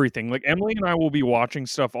in everything. Emily and I will be watching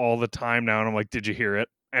stuff all the time now, and I'm like, "Did you hear it?"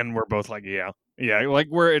 And we're both like, "Yeah."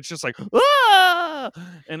 Where it's just ah!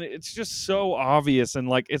 And it's just so obvious, and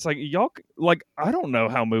it's y'all I don't know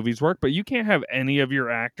how movies work, but you can't have any of your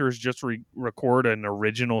actors just record an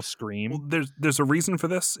original scream. Well, there's a reason for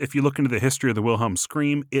this. If you look into the history of the Wilhelm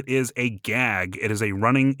scream, it is a gag. It is a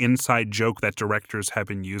running inside joke that directors have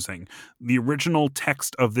been using. The original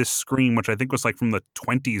text of this scream, which I think was from the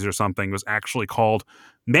 20s or something, was actually called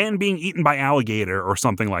 "Man Being Eaten by Alligator" or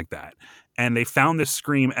something like that. And they found this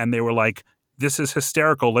scream and they were like, this is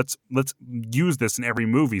hysterical. Let's use this in every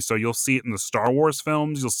movie. So you'll see it in the Star Wars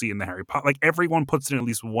films. You'll see it in the Harry Potter. Everyone puts it in at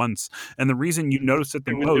least once. And the reason you notice it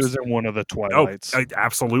the It most was in one of the Twilights.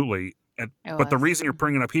 absolutely. But the reason you're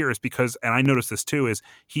bringing it up here is because, and I noticed this too, is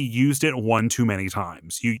he used it one too many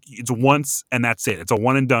times. It's once and that's it. It's a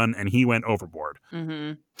one and done, and he went overboard.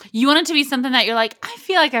 Mm-hmm. You want it to be something that you're like, I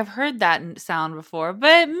feel like I've heard that sound before,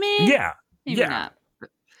 but maybe not.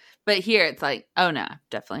 But here it's like, oh no, I've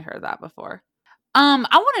definitely heard that before. I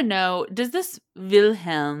want to know, does this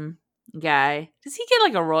Wilhelm guy, does he get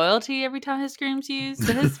like a royalty every time his scream's used?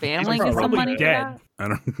 Does his family get some money for that?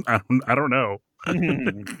 I don't know.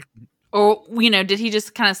 Or, did he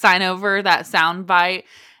just kind of sign over that sound bite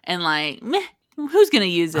and like, meh, who's going to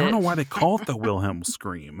use it? I don't know why they call it the Wilhelm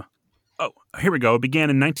scream. Oh, here we go. It began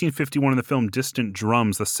in 1951 in the film Distant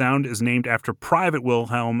Drums. The sound is named after Private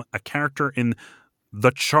Wilhelm, a character in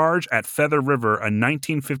The Charge at Feather River, a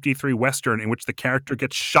 1953 Western in which the character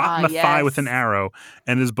gets shot in the thigh with an arrow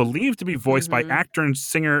and is believed to be voiced by actor and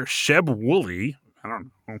singer Sheb Woolley. I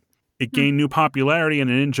don't know. It gained new popularity and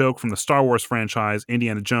an in-joke from the Star Wars franchise,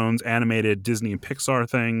 Indiana Jones, animated Disney and Pixar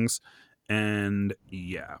things. And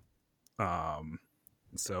yeah.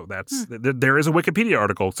 So that's there is a Wikipedia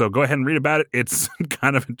article. So go ahead and read about it. It's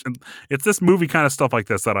it's this movie kind of stuff like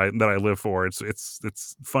this that I live for.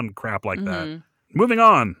 It's fun crap like that. Moving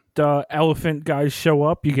on. The elephant guys show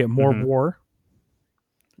up. You get more war.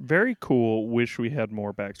 Very cool. Wish we had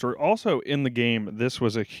more backstory. Also, in the game, this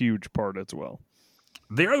was a huge part as well.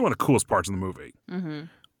 They are one of the coolest parts of the movie.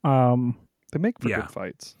 They make for good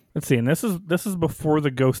fights. Let's see, and this is before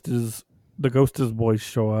the Ghost's boys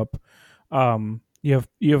show up. You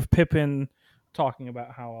have Pippin talking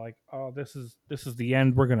about how like, oh, this is the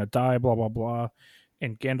end. We're gonna die. Blah blah blah.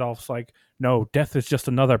 And Gandalf's like, no, death is just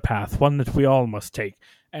another path, one that we all must take.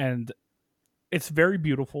 And it's very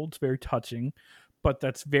beautiful. It's very touching, but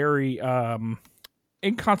that's very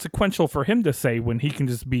inconsequential for him to say when he can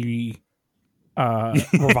just be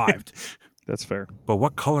revived. That's fair. But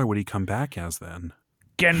what color would he come back as then?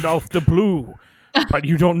 Gandalf the Blue. But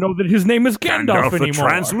you don't know that his name is Gandalf anymore. The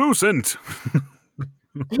Translucent.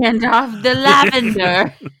 Gandalf the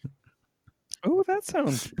Lavender. Oh, that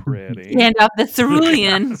sounds pretty. Gandalf the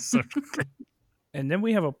Cerulean. And then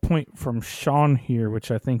we have a point from Sean here,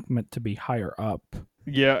 which I think meant to be higher up.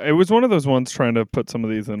 Yeah, it was one of those ones trying to put some of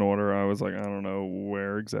these in order. I was like, I don't know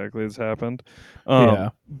where exactly this happened.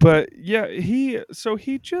 But yeah, he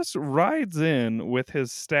just rides in with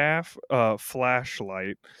his staff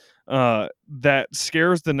flashlight that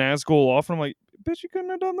scares the Nazgul off. And I'm like, bitch, you couldn't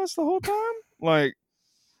have done this the whole time?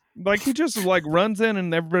 Like he just like runs in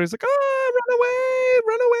and everybody's like, oh,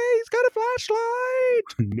 run away, he's got a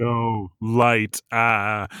flashlight. No light.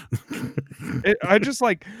 I just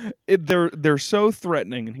like it, they're so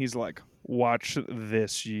threatening, and he's like, watch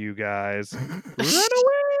this, you guys, run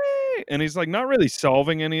away. And he's like not really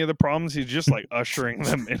solving any of the problems, he's just like ushering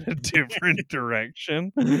them in a different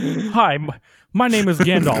direction. Hi, my name is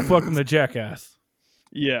Gandalf. Welcome to Jackass.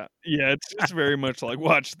 Yeah, it's just very much like,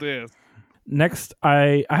 watch this. Next,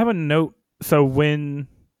 I have a note. So when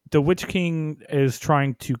the Witch King is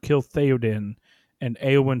trying to kill Theoden, and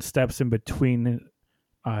Eowyn steps in between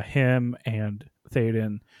him and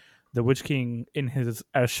Theoden, the Witch King, in his,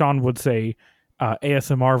 as Sean would say,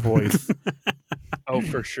 ASMR voice. Oh,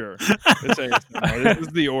 for sure. It's ASMR. This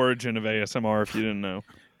is the origin of ASMR, if you didn't know.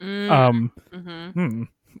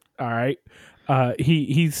 All right.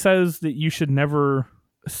 He says that you should never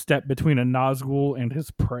step between a Nazgul and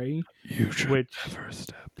his prey. You should never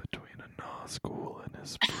step between a Nazgul and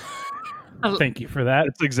his prey. Thank you for that.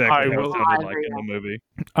 That's exactly how it sounded like in the movie.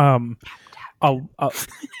 Mouth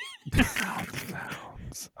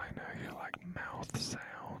sounds. I know you like mouth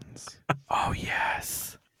sounds. Oh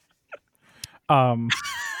yes.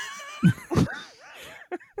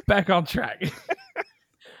 Back on track.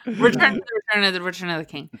 Return of the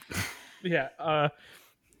King. Yeah.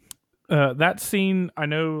 That scene, I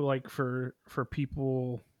know, like for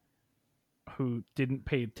people who didn't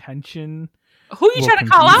pay attention. Who are you trying to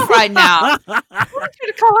call out right now? Who are you trying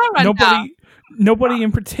to call out right now? Nobody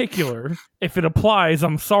in particular. If it applies,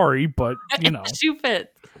 I'm sorry, but you know. Shoe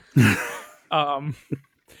fit.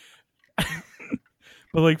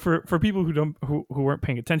 But like for people who weren't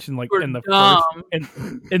paying attention, like We're in the dumb.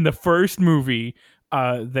 in the first movie,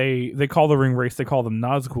 they call the ring race, they call them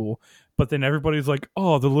Nazgul, but then everybody's like,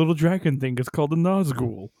 oh, the little dragon thing is called a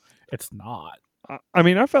Nazgul. It's not. I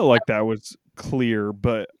mean, I felt like that was clear,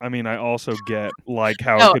 but I mean, I also get like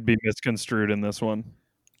how it could be misconstrued in this one.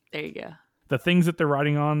 There you go. The things that they're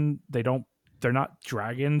riding on, they're not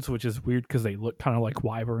dragons, which is weird because they look kind of like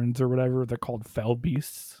wyverns or whatever. They're called fell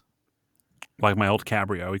beasts. Like my old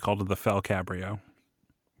cabrio, we called it the fell cabrio.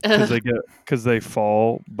 Because they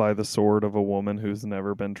fall by the sword of a woman who's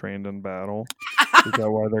never been trained in battle. Is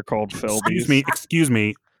that why they're called fell beasts? Excuse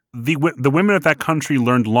me. the women of that country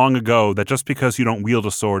learned long ago that just because you don't wield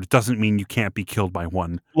a sword doesn't mean you can't be killed by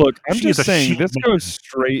one. Look, I'm She is just a saying shield this maiden. goes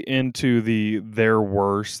straight into they're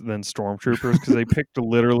worse than stormtroopers because they picked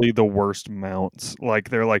literally the worst mounts. Like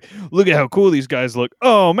they're like, look at how cool these guys look.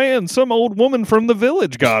 Oh man, some old woman from the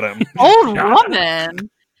village got him. Old woman.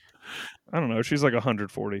 I don't know. She's like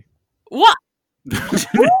 140. What?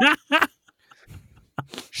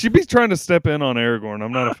 She'd be trying to step in on Aragorn.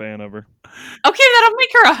 I'm not a fan of her. Okay, that'll make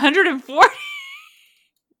her 140.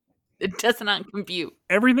 It does not compute.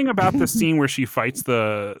 Everything about the scene where she fights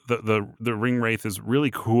the ring wraith is really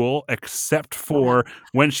cool, except for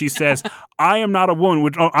when she says, "I am not a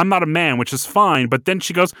woman, I'm not a man," which is fine. But then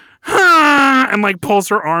she goes, "Ha!" and like pulls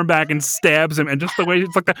her arm back and stabs him, and just the way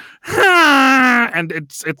it's like the "Ha!" and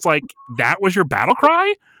it's like that was your battle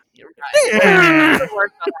cry. You're right.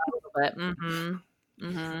 Worked on that a little bit.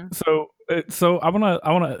 So I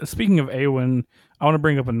wanna speaking of Eowyn, I wanna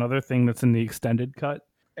bring up another thing that's in the extended cut.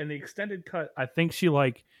 In the extended cut, I think she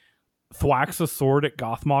like thwacks a sword at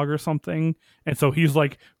Gothmog or something, and so he's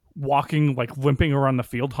like walking, like limping around the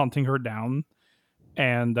field, hunting her down,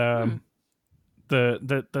 and the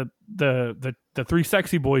three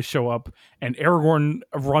sexy boys show up, and Aragorn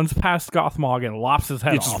runs past Gothmog and lops his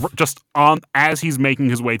head It's off. just on as he's making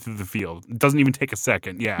his way through the field. It doesn't even take a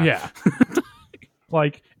second. Yeah.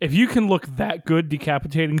 Like, if you can look that good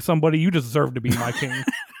decapitating somebody, you deserve to be my king.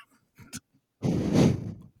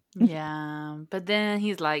 Yeah, but then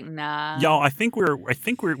he's like, "Nah." Y'all, I think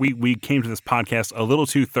we came to this podcast a little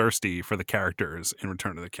too thirsty for the characters in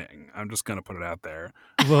Return of the King. I'm just gonna put it out there.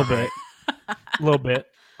 A little bit.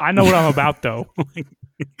 I know what I'm about, though.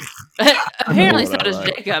 Apparently, so does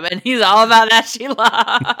Jacob, and he's all about that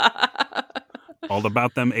Sheila. All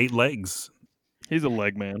about them 8 legs. He's a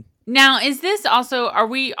leg man. Now, is this also? Are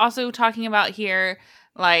we also talking about here,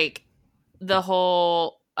 like the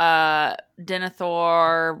whole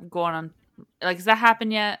Denethor going on? Like, has that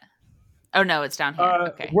happened yet? Oh no, it's down here.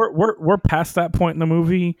 Okay, We're past that point in the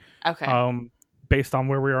movie. okay, Based on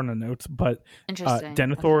where we are in the notes, but interesting.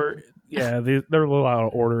 Denethor, Okay. yeah, they're a little out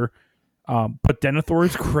of order. But Denethor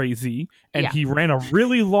is crazy, and he ran a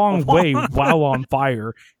really long way while on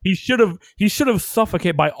fire. He should have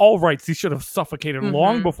suffocated by all rights. He should have suffocated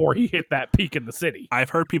long before he hit that peak in the city. I've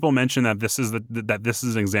heard people mention that this is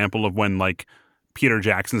an example of when like Peter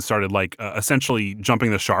Jackson started like essentially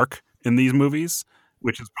jumping the shark in these movies,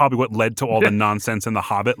 which is probably what led to all the nonsense in The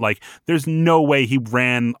Hobbit. Like, there's no way he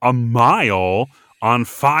ran a mile on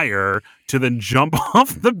fire to then jump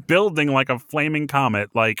off the building like a flaming comet.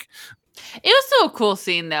 Like, It was still a cool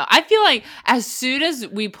scene, though. I feel like as soon as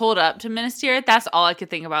we pulled up to Minas Tirith, that's all I could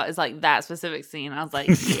think about is like that specific scene. I was like,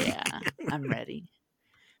 yeah, I'm ready.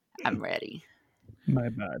 I'm ready. My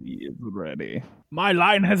body is ready. My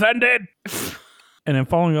line has ended. And then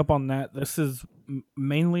following up on that, this is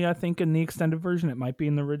mainly, I think, in the extended version. It might be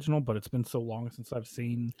in the original, but it's been so long since I've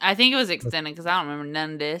seen I think it was extended because I don't remember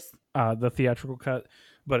none of this. the theatrical cut.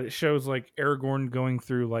 But it shows like Aragorn going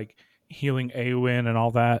through like healing Eowyn and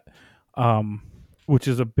all that, which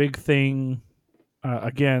is a big thing.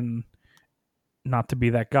 Again, not to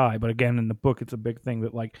be that guy, but again, in the book, it's a big thing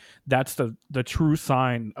that like that's the true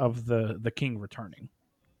sign of the king returning.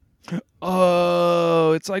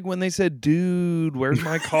 Oh, it's like when they said, "Dude, where's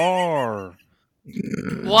my car?"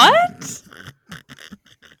 What?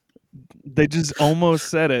 They just almost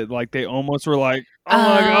said it. Like they almost were like, "Oh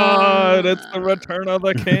my god, it's the return of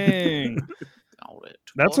the king."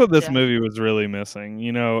 That's what this movie was really missing.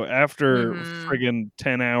 You know, after friggin'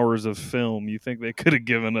 10 hours of film, you think they could have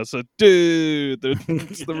given us a dude.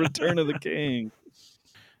 It's the return of the king.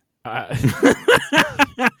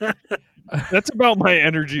 That's about my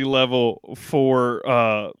energy level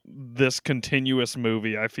for this continuous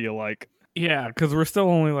movie, I feel like. Yeah, because we're still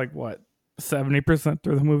only like, what, 70%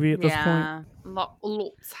 through the movie at this point? Yeah,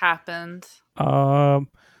 lots happened.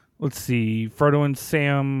 Let's see. Frodo and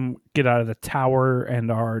Sam get out of the tower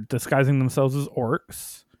and are disguising themselves as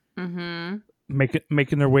orcs. Mm-hmm.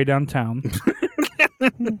 Making their way downtown.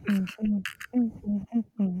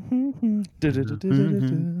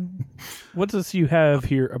 What does you have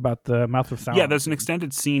here about the Mouth of Sauron? Yeah, there's an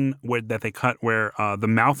extended scene that they cut where the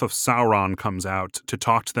Mouth of Sauron comes out to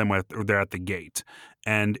talk to them when they're at the gate.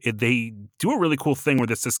 And they do a really cool thing where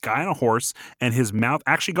there's this guy on a horse and his mouth.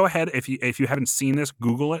 Actually, go ahead if you haven't seen this,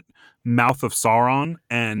 Google it, Mouth of Sauron,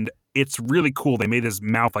 and it's really cool. They made his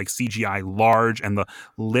mouth like CGI large, and the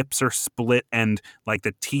lips are split, and like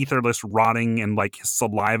the teeth are just rotting, and like his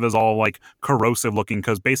saliva is all like corrosive looking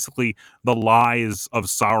because basically the lies of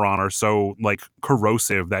Sauron are so like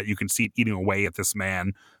corrosive that you can see it eating away at this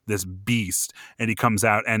man, this beast, and he comes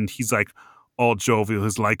out and he's like, all jovial.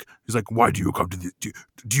 He's like, why do you come to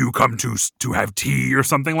do you come to have tea or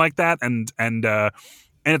something like that? And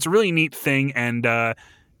it's a really neat thing. And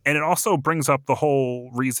it also brings up the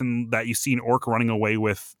whole reason that you see an orc running away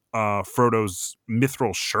with Frodo's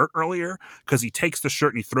mithril shirt earlier, because he takes the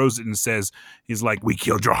shirt and he throws it and says, he's like, we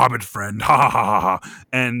killed your hobbit friend, ha ha ha ha.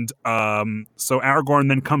 And so Aragorn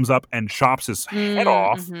then comes up and chops his head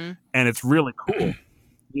off, and it's really cool.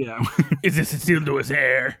 Yeah. Is this sealed to his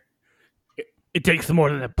hair? It takes more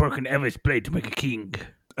than a broken Elvish blade to make a king.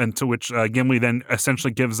 And to which Gimli then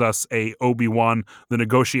essentially gives us a Obi-Wan, the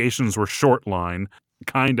negotiations were short line,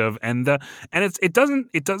 kind of, and it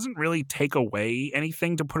doesn't really take away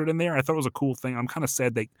anything to put it in there. I thought it was a cool thing. I'm kind of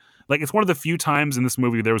sad that, like, it's one of the few times in this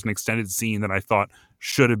movie there was an extended scene that I thought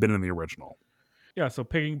should have been in the original. Yeah, so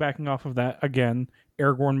piggybacking off of that, again,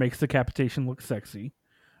 Aragorn makes decapitation look sexy.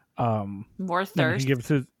 More thirst. He gives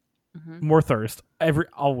his more thirst.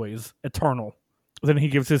 Always eternal. Then he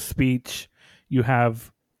gives his speech. You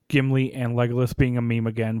have Gimli and Legolas being a meme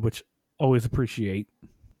again, which always appreciate.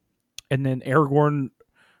 And then Aragorn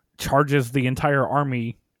charges the entire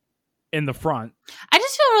army in the front. I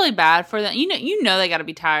just feel really bad for them. You know they got to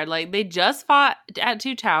be tired. Like, they just fought at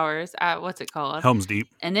Two Towers at, what's it called? Helm's Deep.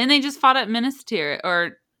 And then they just fought at Minas Tirith,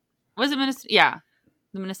 or was it Minas? Yeah,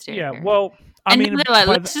 the Minas Tirith. Yeah, well, I and mean, they're like,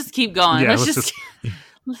 let's just keep going. Yeah,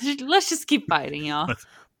 let's just keep fighting, y'all.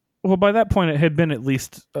 Well, by that point, it had been at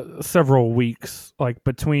least several weeks, like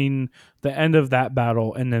between the end of that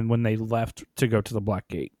battle and then when they left to go to the Black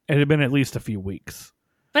Gate. It had been at least a few weeks.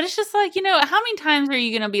 But it's just like, how many times are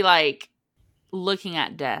you going to be like looking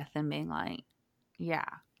at death and being like, yeah,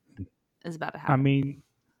 it's about to happen? I mean,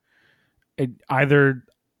 the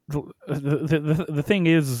thing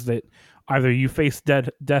is that either you face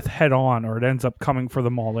death head on or it ends up coming for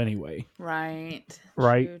them all anyway. Right.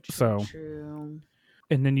 True. True.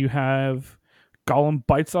 And then you have Gollum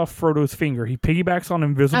bites off Frodo's finger. He piggybacks on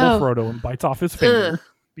invisible Frodo and bites off his finger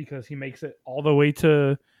because he makes it all the way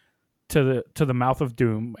to the mouth of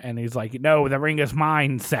doom. And he's like, "No, the ring is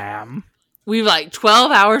mine, Sam." We've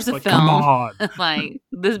 12 hours of film. Come on.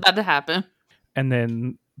 This is about to happen. And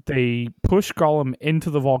then they push Gollum into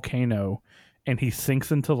the volcano, and he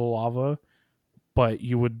sinks into the lava. But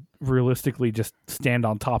you would realistically just stand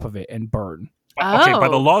on top of it and burn. Okay, by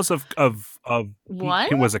the laws of what?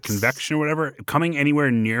 It was a convection or whatever, coming anywhere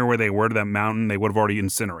near where they were to that mountain, they would have already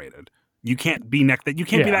incinerated. You can't be be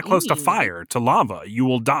that close to fire, to lava. You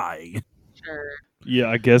will die. Sure. Yeah,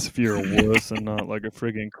 I guess if you're a wuss and not like a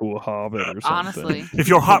friggin' cool hobbit or something. Honestly. If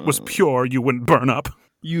your heart was pure, you wouldn't burn up.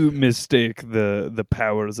 You mistake the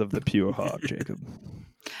powers of the pure heart, Jacob.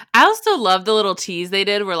 I also love the little tease they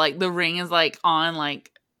did where the ring is on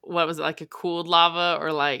what was it, like a cooled lava or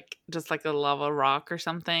just like a lava rock or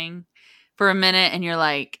something for a minute, and you're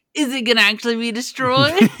like, is it gonna actually be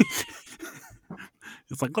destroyed?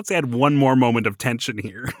 It's like, let's add one more moment of tension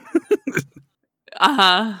here.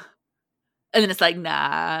 And then it's like,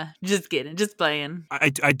 nah, just kidding, just playing. I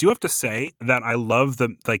do have to say that I love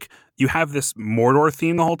you have this Mordor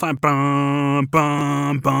theme the whole time, bum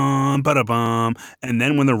bum bum bada bum, and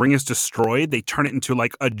then when the ring is destroyed, they turn it into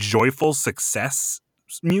a joyful success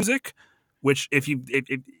music, which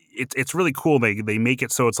it's really cool. They make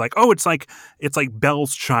it so it's like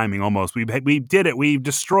bells chiming almost. We did it. We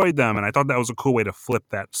destroyed them, and I thought that was a cool way to flip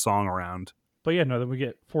that song around. But yeah, no, then we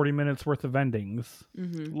get 40 minutes worth of endings.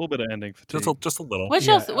 Mm-hmm. A little bit of ending fatigue. Just a little. What's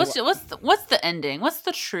the ending? What's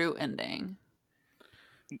the true ending?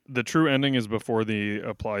 The true ending is before they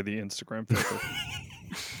apply the Instagram filter.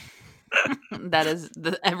 That is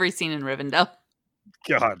every scene in Rivendell.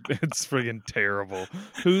 God, it's friggin' terrible.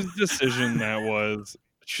 Whose decision that was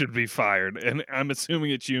should be fired. And I'm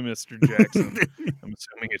assuming it's you, Mr. Jackson. I'm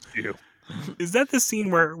assuming it's you. Is that the scene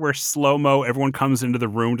where slow-mo, everyone comes into the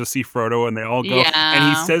room to see Frodo and they all go, Yeah.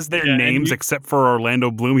 and he says their names except for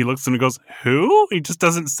Orlando Bloom. He looks at him and goes, who? He just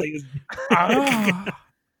doesn't say his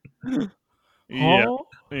Yeah. Oh?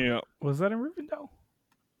 Yeah. Was that in Rivendell?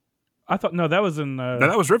 I thought that was in. No,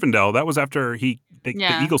 that was Rivendell. That was after the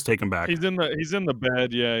Eagles take him back. He's in the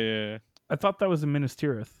bed. Yeah. I thought that was in Minas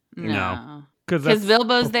Tirith. No. Because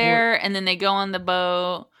Bilbo's there, and then they go on the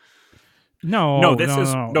boat. No,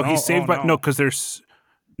 he's saved by because there's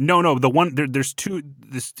the one there's two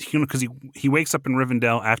because he wakes up in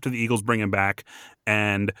Rivendell after the Eagles bring him back,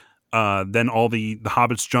 and then all the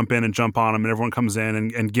hobbits jump in and jump on him, and everyone comes in,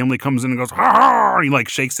 and Gimli comes in and goes, ha! He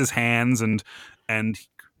shakes his hands and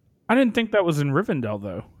I didn't think that was in Rivendell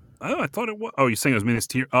though. Oh, I thought it was. Oh, you're saying it was Minas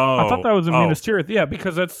Tirith? Oh, I thought that was in Minas Tirith. Yeah,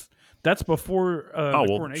 because that's before. Oh,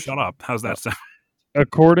 well, shut up. How's that sound?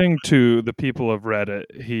 According to the people of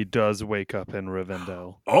Reddit, he does wake up in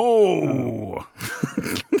Rivendell. Oh.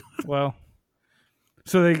 Well,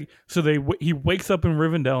 he wakes up in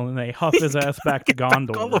Rivendell and they huff his ass back to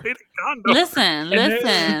Gondor. All the way to Gondor. Listen.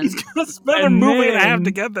 He's gonna spend a movie and a half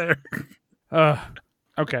to get there.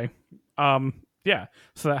 Okay. Yeah.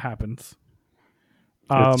 So that happens.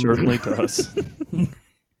 It certainly does. You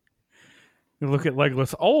look at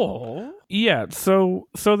Legolas. Oh, yeah. So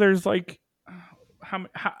there's like, how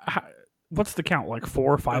what's the count? Like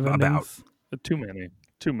 4 or 5 endings? Too many.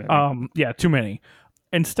 Yeah, too many.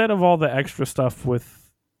 Instead of all the extra stuff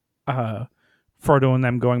with Frodo and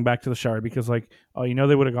them going back to the Shire, because like, they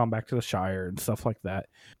would have gone back to the Shire and stuff like that.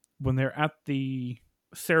 When they're at the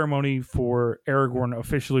ceremony for Aragorn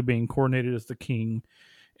officially being coronated as the king,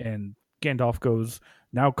 and Gandalf goes,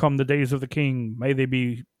 "Now come the days of the king, may they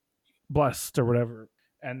be blessed," or whatever.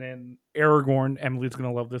 And then Aragorn, Emily's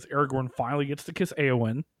gonna love this, Aragorn finally gets to kiss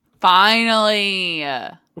Eowyn. Finally.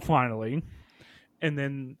 And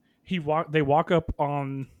then they walk up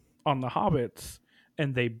on the hobbits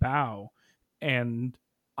and they bow, and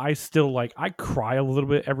I still I cry a little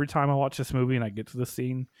bit every time I watch this movie and I get to the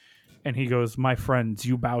scene, and he goes, "My friends,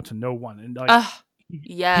 you bow to no one," and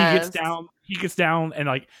yes. he gets down and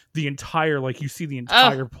the entire you see the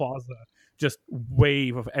entire plaza just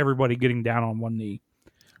wave of everybody getting down on one knee.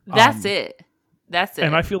 That's it.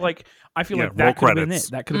 And I feel like that could have been it.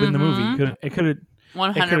 That could have been the movie. It could have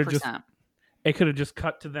 100%. It could have just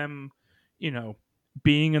cut to them,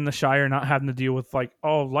 being in the Shire, not having to deal with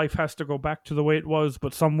life has to go back to the way it was,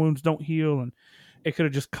 but some wounds don't heal, and it could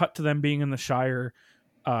have just cut to them being in the Shire,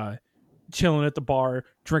 chilling at the bar,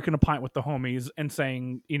 drinking a pint with the homies, and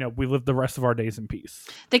saying, we live the rest of our days in peace.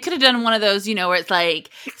 They could have done one of those, where it's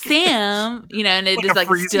like, Sam, and it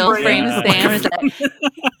just still frames Sam. And it's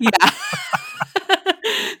yeah.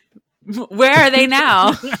 Where are they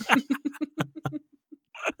now?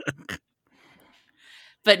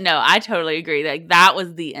 But no, I totally agree. That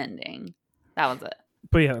was the ending. That was it.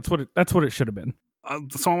 But yeah, that's what it should have been.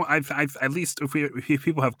 So I've at least if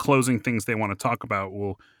people have closing things they want to talk about,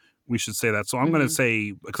 we should say that. So I'm going to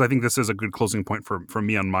say, because I think this is a good closing point for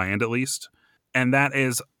me on my end at least, and that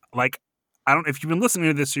is if you've been listening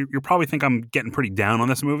to this, you probably think I'm getting pretty down on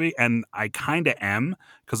this movie, and I kind of am,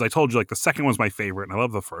 because I told you the second one's my favorite, and I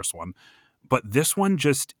love the first one, but this one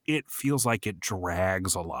it feels like it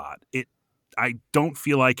drags a lot. I don't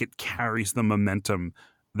feel like it carries the momentum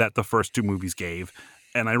that the first two movies gave.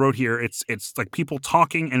 And I wrote here, it's like people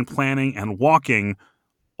talking and planning and walking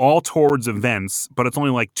all towards events, but it's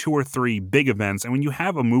only 2 or 3 big events. And when you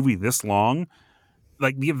have a movie this long,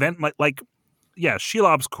 the event, yeah,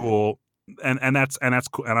 Shelob's cool, and that's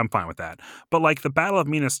cool, and I'm fine with that. But the Battle of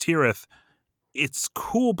Minas Tirith, it's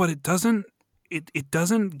cool, but it doesn't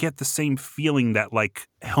get the same feeling that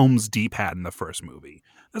Helm's Deep had in the first movie.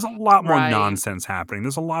 There's a lot more nonsense happening.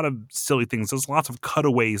 There's a lot of silly things. There's lots of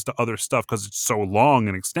cutaways to other stuff because it's so long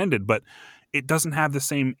and extended, but it doesn't have the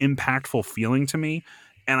same impactful feeling to me.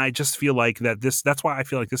 And I just feel like that's why I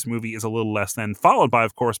feel like this movie is a little less than, followed by,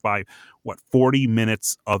 of course, 40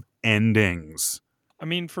 minutes of endings. I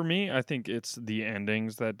mean, for me, I think it's the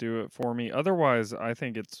endings that do it for me. Otherwise, I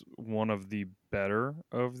think it's one of the better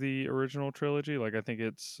of the original trilogy. I think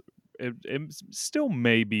it still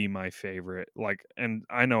may be my favorite. And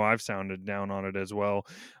I know I've sounded down on it as well.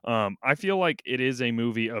 I feel like it is a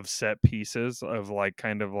movie of set pieces of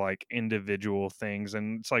kind of individual things,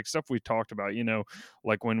 and it's stuff we talked about.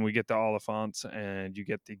 When we get the Oliphants and you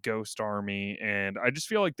get the Ghost Army, and I just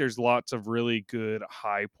feel like there's lots of really good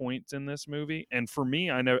high points in this movie. And for me,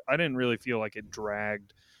 I didn't really feel like it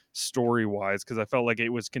dragged story wise, because I felt like it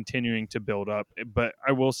was continuing to build up. But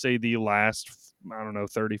I will say the last,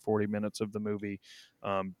 30-40 minutes of the movie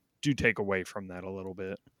do take away from that a little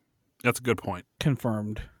bit. That's a good point.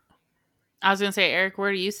 Confirmed. I was gonna say, Eric,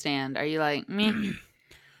 where do you stand? Are you like me?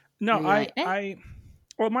 No,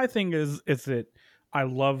 well, my thing is that I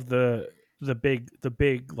love the big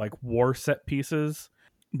war set pieces,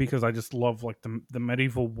 because I just love the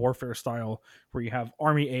medieval warfare style where you have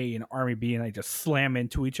Army A and Army B and they just slam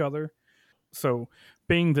into each other. So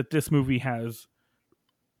being that this movie has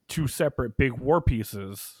 2 separate big war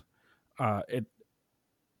pieces,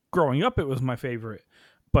 growing up it was my favorite.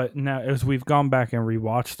 But now as we've gone back and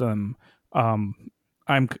rewatched them, I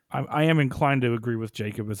am inclined to agree with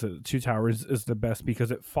Jacob as that Two Towers is the best,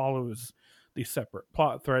 because it follows these separate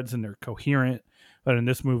plot threads and they're coherent. But in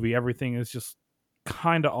this movie, everything is just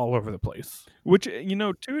kind of all over the place, which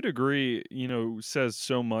to a degree says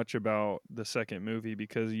so much about the second movie,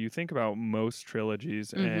 because you think about most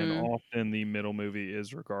trilogies and often the middle movie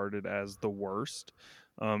is regarded as the worst.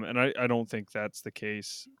 And I don't think that's the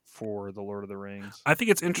case for the Lord of the Rings. I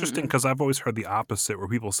think it's interesting because I've always heard the opposite, where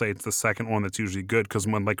people say it's the second one that's usually good. Because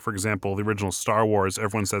when, like, for example, the original Star Wars,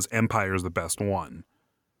 everyone says Empire is the best one.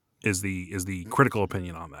 Is the critical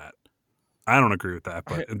opinion on that? I don't agree with that,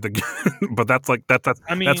 but but that's like that's I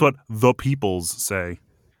that's mean, what the peoples say.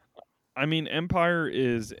 Empire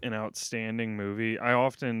is an outstanding movie. I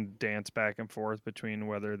often dance back and forth between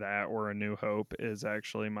whether that or A New Hope is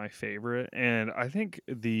actually my favorite. And I think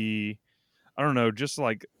I don't know, just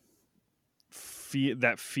like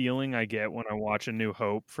that feeling I get when I watch A New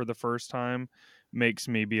Hope for the first time makes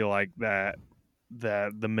me be like that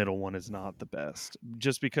the middle one is not the best.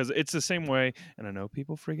 Just because it's the same way, and I know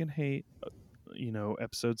people friggin' hate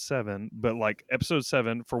episode 7, but like episode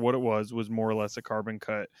 7 for what it was more or less a carbon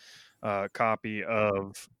cut copy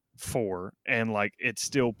of 4, and like it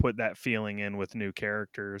still put that feeling in with new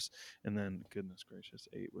characters. And then goodness gracious,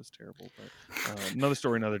 8 was terrible, but another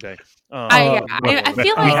story another day. I feel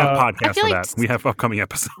We like have I podcasts feel for like that. We have upcoming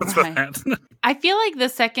episodes for right. that. I feel like the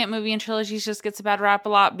second movie in trilogies just gets a bad rap a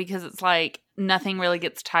lot because it's like nothing really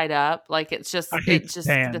gets tied up. Like it's just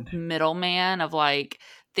the middleman of like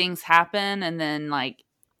things happen and then like,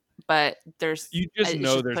 but You just it's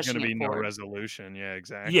know just there's going to pushing be it no forward. resolution. Yeah,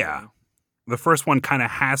 exactly. Yeah. The first one kind of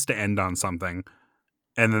has to end on something.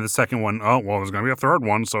 And then the second one, oh, well, there's going to be a third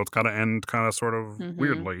one, so it's got to end kind of sort of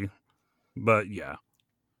weirdly. But yeah.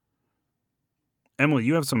 Emily,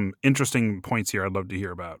 you have some interesting points here I'd love to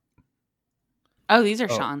hear about. Oh, these are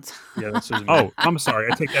Sean's. Yeah, this is me. Oh, I'm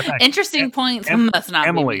sorry. I take that back. Interesting points must not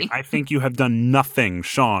Emily, be me. I think you have done nothing.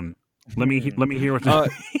 Sean, let me hear what you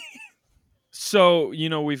So,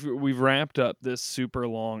 we've wrapped up this super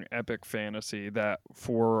long epic fantasy that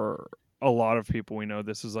for a lot of people, we know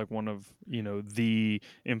this is like one of, the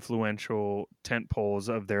influential tent poles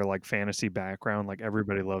of their like fantasy background. Like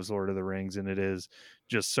everybody loves Lord of the Rings, and it is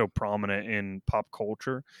just so prominent in pop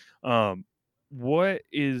culture. What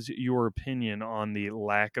is your opinion on the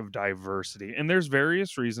lack of diversity? And there's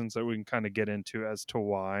various reasons that we can kind of get into as to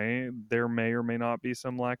why there may or may not be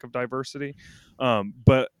some lack of diversity.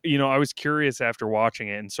 But I was curious after watching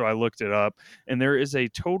it, and so I looked it up, and there is a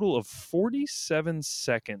total of 47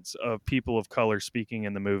 seconds of people of color speaking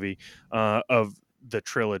in the movie of the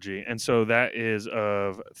trilogy. And so that is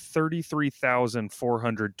of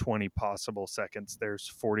 33,420 possible seconds. There's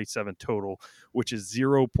 47 total, which is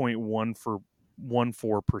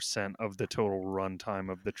 0.14% of the total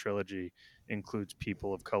runtime of the trilogy includes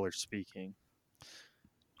people of color speaking.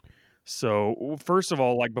 So, first of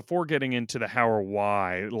all, like before getting into the how or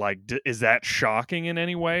why, like is that shocking in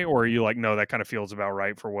any way, or are you like, no, that kind of feels about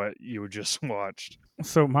right for what you just watched?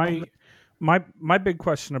 So my big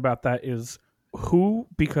question about that is who,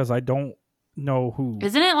 because I don't know who.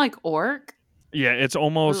 Isn't it like orc? Yeah, it's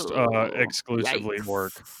almost Ooh, exclusively yikes.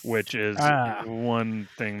 work, which is one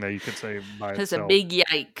thing that you could say by It's itself. a big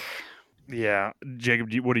yike. Yeah,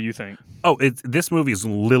 Jacob, what do you think? Oh, this movie is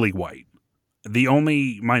lily white. The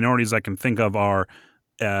only minorities I can think of are,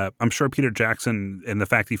 I'm sure Peter Jackson, and the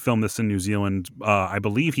fact he filmed this in New Zealand, I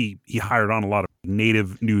believe he hired on a lot of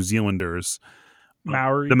native New Zealanders.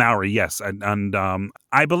 Maori. The Maori, yes. And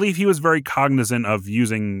I believe he was very cognizant of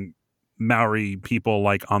using Maori people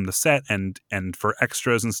like on the set and for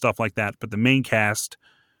extras and stuff like that. But the main cast,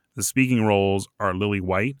 the speaking roles are lily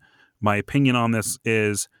white. My opinion on this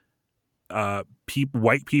is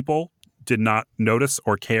white people did not notice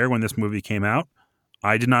or care when this movie came out.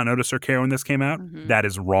 I did not notice or care when this came out. That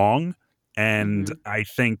is wrong. And I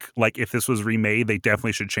think like if this was remade, they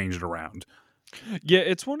definitely should change it around. Yeah,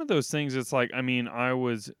 it's one of those things. It's like, I mean, I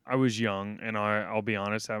was young, and I'll be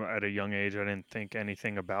honest, at a young age, I didn't think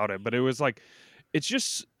anything about it. But it was like, it's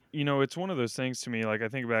just, it's one of those things to me. Like I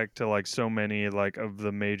think back to like so many like of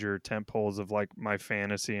the major tentpoles of like my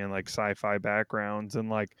fantasy and like sci-fi backgrounds, and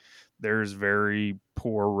like there's very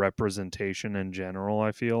poor representation in general,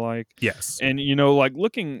 I feel like. Yes. And like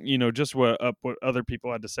looking, just what other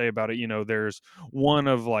people had to say about it, there's one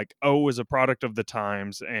of like, oh, it was a product of the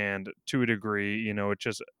times, and to a degree, it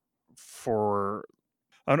just for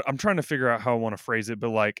I'm trying to figure out how I want to phrase it, but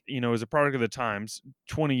like, as a product of the times,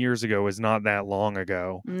 20 years ago is not that long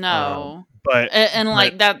ago. No. But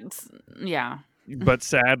like that's yeah. But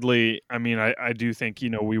sadly, I mean, I do think,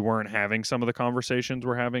 we weren't having some of the conversations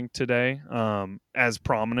we're having today as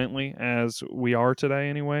prominently as we are today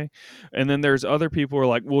anyway. And then there's other people who are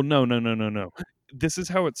like, well, no. This is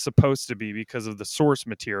how it's supposed to be because of the source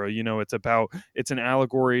material. It's an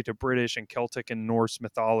allegory to British and Celtic and Norse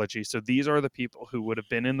mythology. So these are the people who would have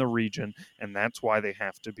been in the region, and that's why they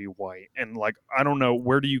have to be white. And like, I don't know,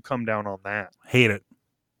 where do you come down on that? Hate it.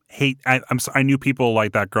 hate. I knew people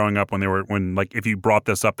like that growing up when like if you brought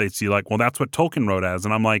this up, they'd see like, well, that's what Tolkien wrote as,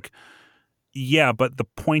 and I'm like, yeah, but the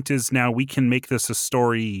point is now we can make this a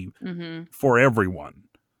story Mm-hmm. for everyone.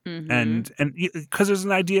 Mm-hmm. And because there's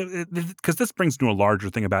an idea, because this brings to a larger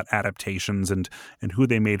thing about adaptations and who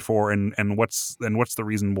they made for and what's the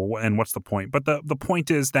reasonable and what's the point. But the point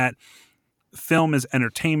is that film is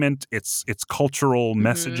entertainment, it's cultural Mm-hmm.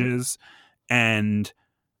 messages, and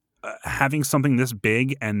having something this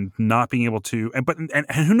big and not being able to and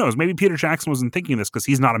who knows, maybe Peter Jackson wasn't thinking this because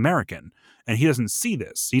he's not American and he doesn't see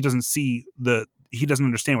this, he doesn't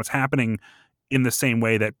understand what's happening in the same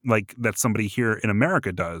way that somebody here in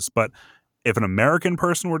America does. But if an American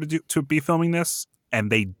person were to be filming this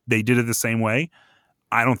and they did it the same way,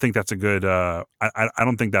 I don't think that's a good I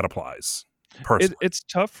don't think that applies personally. It's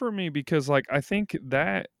tough for me because, like, I think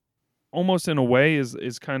that almost in a way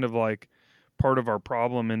is kind of like part of our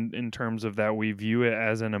problem in terms of that we view it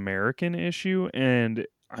as an American issue. And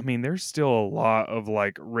I mean, there's still a lot of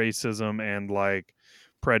like racism and like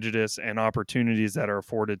prejudice and opportunities that are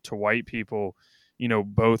afforded to white people,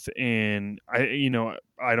 both in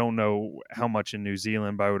I don't know how much in New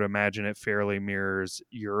Zealand, but I would imagine it fairly mirrors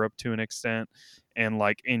Europe to an extent. And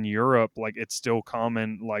like in Europe, like it's still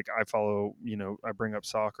common. Like I follow, I bring up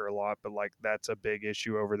soccer a lot, but like that's a big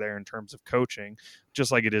issue over there in terms of coaching,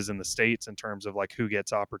 just like it is in the States in terms of like who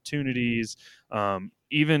gets opportunities.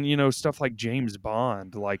 Even, stuff like James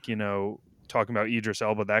Bond, like, talking about Idris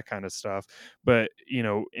Elba, that kind of stuff. But,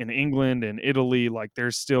 in England and Italy, like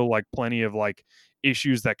there's still like plenty of like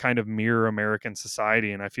issues that kind of mirror American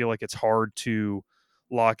society. And I feel like it's hard to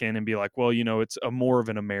lock in and be like, well, it's a more of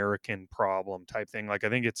an American problem type thing. Like I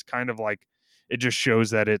think it's kind of like it just shows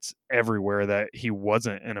that it's everywhere that he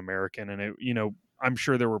wasn't an American. And it, I'm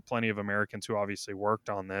sure there were plenty of Americans who obviously worked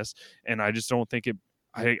on this. And I just don't think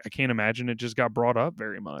I can't imagine it just got brought up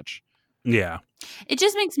very much. Yeah. It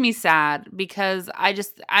just makes me sad because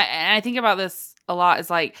and I think about this a lot. Is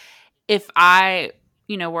like, if I,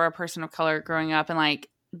 were a person of color growing up and like,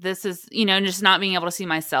 this is, just not being able to see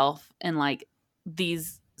myself in like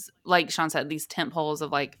these, like Sean said, these tent poles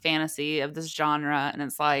of like fantasy of this genre. And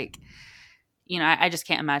it's like, I just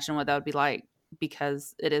can't imagine what that would be like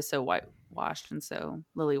because it is so whitewashed and so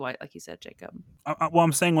lily white, like you said, Jacob. Well,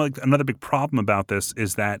 I'm saying like another big problem about this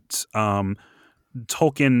is that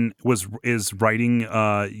Tolkien is writing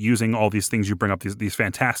using all these things you bring up, these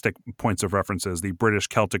fantastic points of references, the British,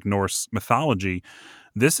 Celtic, Norse mythology.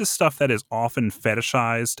 This is stuff that is often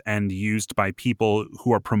fetishized and used by people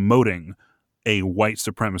who are promoting a white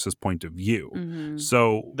supremacist point of view. Mm-hmm.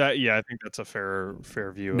 So I think that's a fair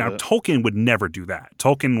view now of it. Tolkien would never do that.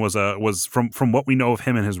 Tolkien was from what we know of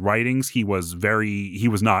him and his writings, he was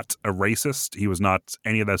not a racist. He was not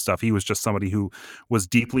any of that stuff. He was just somebody who was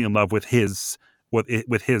deeply in love with his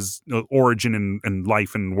origin and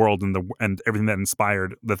life and world and everything that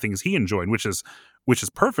inspired the things he enjoyed, which is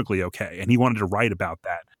perfectly okay. And he wanted to write about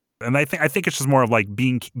that. And I think it's just more of like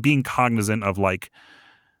being cognizant of like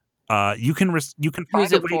you can find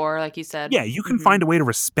Who's a it way, for, like you said? yeah, you can Mm-hmm. find a way to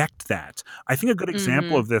respect that. I think a good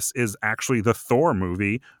example Mm-hmm. of this is actually the Thor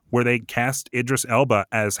movie where they cast Idris Elba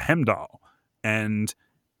as Heimdall, and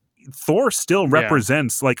Thor still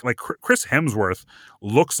represents like Chris Hemsworth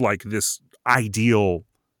looks like this ideal,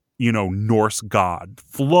 Norse god,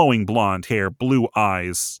 flowing blonde hair, blue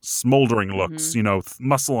eyes, smoldering looks,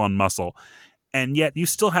 muscle on muscle. And yet you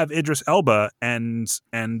still have Idris Elba and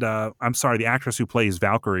I'm sorry, the actress who plays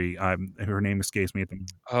Valkyrie, her name escapes me at the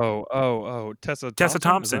moment. Oh, Tessa Tessa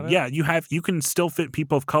Thompson. Thompson. Yeah, you can still fit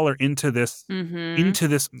people of color into this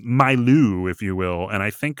Mm-hmm. milieu, if you will. And I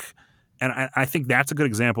think that's a good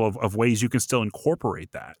example of ways you can still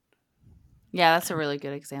incorporate that. Yeah, that's a really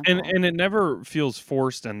good example. And it never feels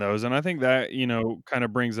forced in those. And I think that, kind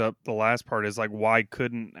of brings up the last part is like why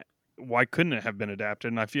couldn't it have been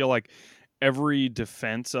adapted? And I feel like every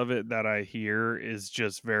defense of it that I hear is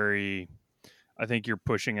just very, I think you're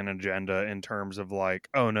pushing an agenda in terms of like,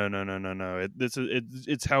 oh no.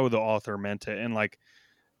 It's how the author meant it. And like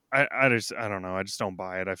I don't know, I just don't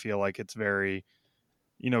buy it. I feel like it's very,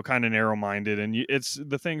 kind of narrow-minded, and it's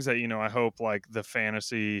the things that, I hope like the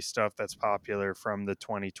fantasy stuff that's popular from the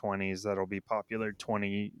 2020s that'll be popular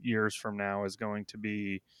 20 years from now is going to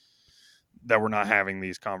be that we're not having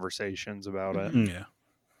these conversations about it. Mm-hmm. Yeah.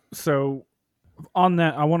 So on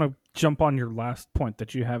that, I want to jump on your last point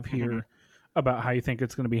that you have here about how you think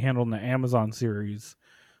it's going to be handled in the Amazon series.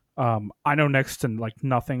 I know next to like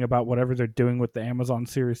nothing about whatever they're doing with the Amazon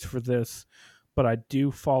series for this, but I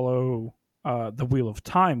do follow the Wheel of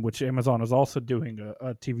Time, which Amazon is also doing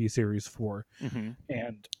a TV series for. Mm-hmm.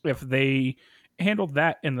 And if they handle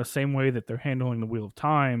that in the same way that they're handling the Wheel of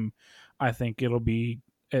Time, I think it'll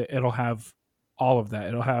have all of that.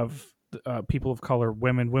 It'll have people of color,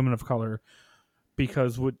 women of color,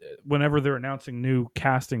 because whenever they're announcing new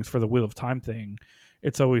castings for the Wheel of Time thing,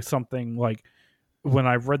 it's always something like, when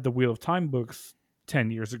I've read the Wheel of Time books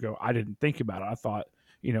 10 years ago, I didn't think about it. I thought,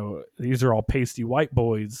 these are all pasty white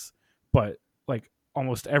boys, but like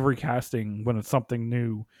almost every casting, when it's something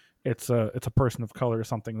new, it's a person of color or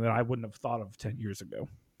something that I wouldn't have thought of 10 years ago.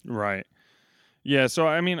 Right. Yeah. So,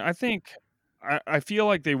 I mean, I think, I feel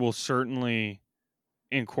like they will certainly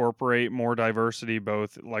incorporate more diversity,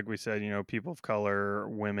 both, like we said, people of color,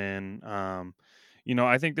 women.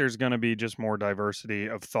 I think there's going to be just more diversity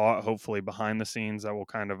of thought, hopefully behind the scenes, that will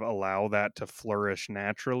kind of allow that to flourish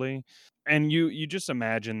naturally. And you just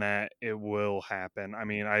imagine that it will happen. I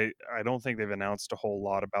mean, I don't think they've announced a whole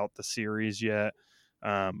lot about the series yet.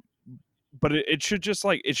 Um, but it should just,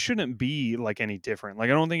 like, it shouldn't be like any different. Like,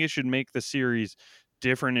 I don't think it should make the series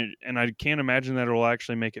different, and I can't imagine that it'll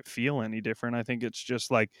actually make it feel any different. I think it's just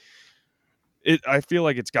like, I feel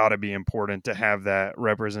like it's got to be important to have that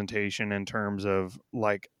representation in terms of,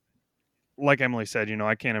 like Emily said,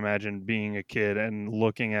 I can't imagine being a kid and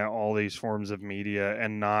looking at all these forms of media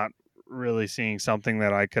and not really seeing something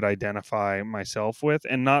that I could identify myself with.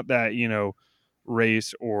 And not that,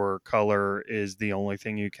 race or color is the only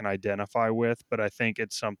thing you can identify with, but I think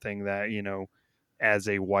it's something that, as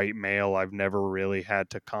a white male, I've never really had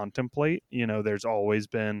to contemplate. There's always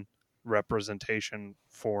been representation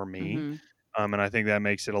for me. Mm-hmm. And I think that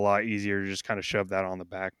makes it a lot easier to just kind of shove that on the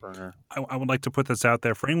back burner. I would like to put this out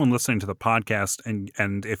there for anyone listening to the podcast,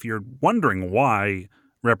 and if you're wondering why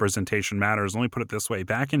representation matters, let me put it this way.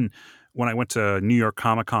 Back in when I went to New York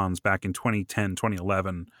Comic Cons back in 2010,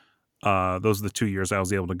 2011, those are the 2 years I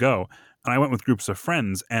was able to go. And I went with groups of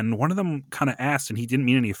friends, and one of them kind of asked, and he didn't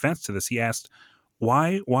mean any offense to this, he asked,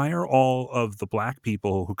 why are all of the black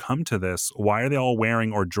people who come to this, why are they all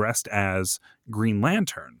wearing or dressed as Green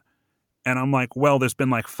Lantern? And I'm like, well, there's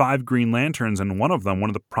been like 5 Green Lanterns, and one of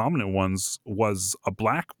the prominent ones was a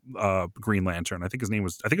black Green Lantern. I think his name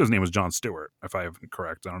was John Stewart, if I am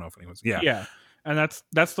correct. I don't know if he was. Yeah. And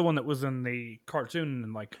that's the one that was in the cartoon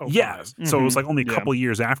in like 05. Yeah. So it was like only a Yeah. couple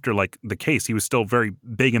years after like the case. He was still very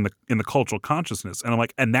big in the cultural consciousness. And I'm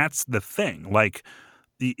like, and that's the thing. Like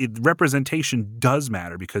the representation does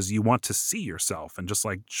matter because you want to see yourself. And just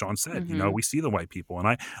like Sean said, Mhm. we see the white people.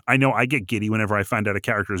 And I know I get giddy whenever I find out a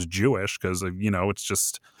character is Jewish because, it's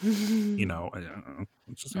just, I don't know,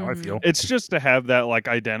 it's just how I feel. It's just to have that, like,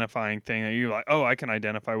 identifying thing that you're like, oh, I can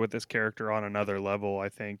identify with this character on another level, I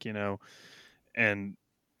think, and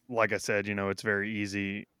like I said, it's very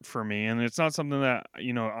easy for me. And it's not something that,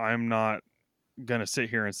 I'm not gonna sit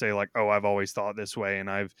here and say like, oh, I've always thought this way and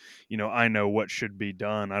I know what should be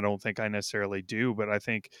done. I don't think I necessarily do, but I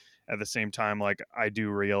think at the same time, like, I do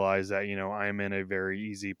realize that, I'm in a very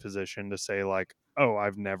easy position to say like, oh,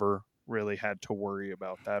 I've never really had to worry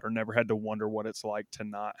about that or never had to wonder what it's like to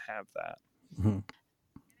not have that. Mm-hmm.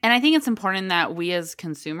 And I think it's important that we as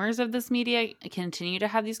consumers of this media continue to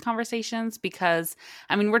have these conversations because,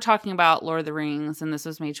 I mean, we're talking about Lord of the Rings and this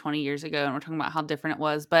was made 20 years ago and we're talking about how different it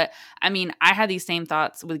was. But I mean, I had these same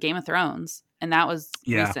thoughts with Game of Thrones and that was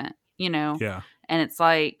recent, Yeah. And it's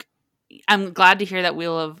like, I'm glad to hear that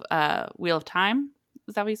Wheel of Time,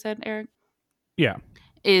 is that what you said, Eric? Yeah.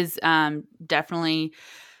 Is definitely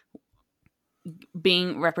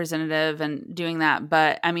being representative and doing that.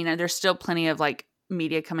 But I mean, there's still plenty of like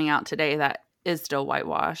media coming out today that is still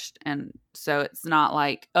whitewashed. And so it's not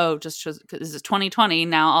like, oh, just because this is 2020,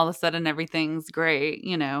 now all of a sudden everything's great,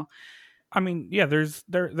 I mean, yeah, there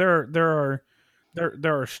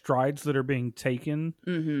are strides that are being taken,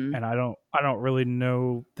 Mm-hmm. and I don't really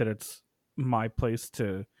know that it's my place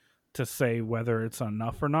to say whether it's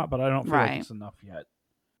enough or not, but I don't feel like it's enough yet.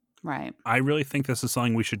 Right. I really think this is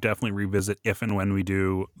something we should definitely revisit if and when we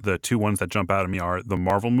do. The 2 ones that jump out at me are the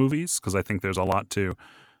Marvel movies, because I think there's a lot to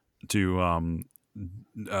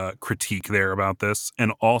critique there about this,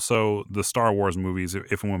 and also the Star Wars movies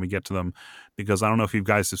if and when we get to them, because I don't know if you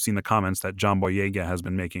guys have seen the comments that John Boyega has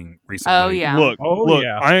been making recently. Oh, yeah. Look,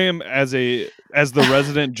 Yeah. I am as the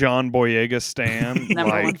resident John Boyega stan,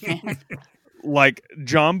 Number one fan. like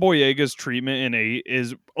John Boyega's treatment in 8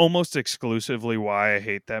 is almost exclusively why I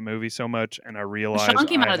hate that movie so much, and I realize Sean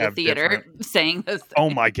came I out of the have theater different- saying those things.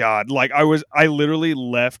 Oh my god! Like I literally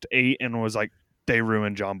left 8 and was like, they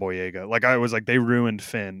ruined John Boyega. Like I was like, they ruined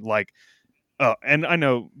Finn. Like, and I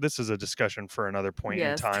know this is a discussion for another point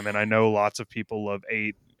Yes. in time, and I know lots of people love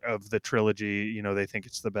 8 of the trilogy. They think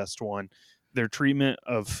it's the best one. their treatment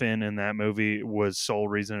of Finn in that movie was sole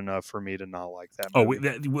reason enough for me to not like that Oh,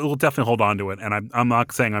 movie. we'll definitely hold on to it. And I'm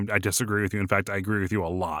not saying I disagree with you. In fact, I agree with you a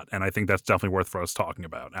lot. And I think that's definitely worth for us talking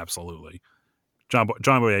about. Absolutely. John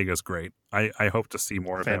Boyega's great. I hope to see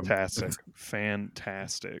more of him.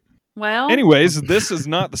 Fantastic. Well, Anyways, this is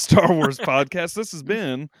not the Star Wars podcast. This has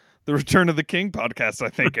been the Return of the King podcast, I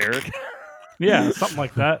think, Eric. Yeah, something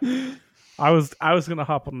like that. I was gonna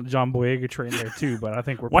hop on the John Boyega train there too, but I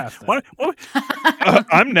think we're past that. What?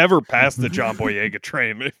 I'm never past the John Boyega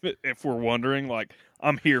train. If we're wondering, like,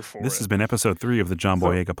 I'm here for This it. has been episode 3 of the John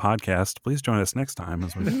Boyega podcast. Please join us next time.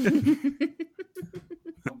 As we...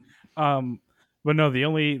 But no, the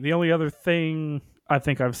only other thing I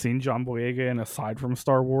think I've seen John Boyega in aside from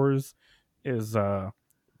Star Wars is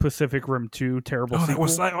Pacific Rim 2 terrible Oh,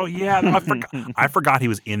 sequel. I forgot he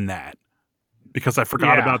was in that because I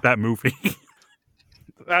forgot about that movie.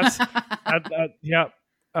 That's how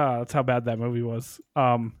bad that movie was.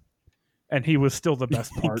 And he was still the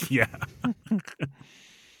best part. Yeah.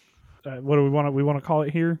 What do we want to call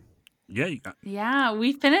it here? Yeah. yeah,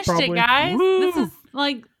 we finished Probably. it, guys. Woo! This is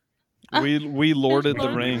like We lorded the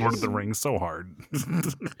rings. Lord of the Rings so hard.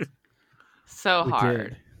 so We hard.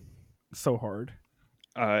 did. So hard.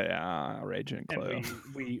 Raging And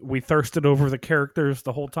Clo. we thirsted over the characters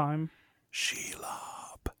the whole time. Sheila.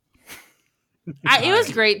 It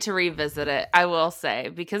was great to revisit it, I will say,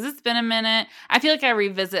 because it's been a minute. I feel like I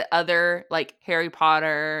revisit other, like, Harry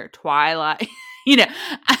Potter, Twilight,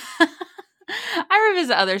 I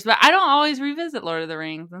revisit others, but I don't always revisit Lord of the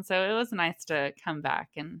Rings, and so it was nice to come back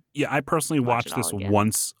and Yeah, I personally watch watch it this all again.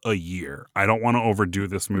 once a year. I don't want to overdo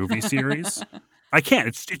this movie series. I can't.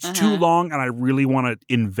 It's too long, and I really want to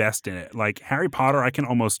invest in it. Like Harry Potter, I can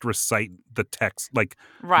almost recite the text, like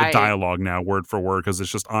right. the dialogue now, word for word, because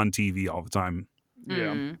it's just on TV all the time.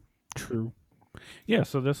 Yeah. Mm. True. Yeah,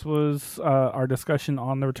 so this was our discussion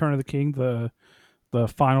on the Return of the King, the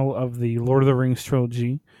final of the Lord of the Rings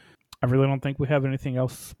trilogy. I really don't think we have anything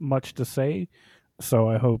else much to say. So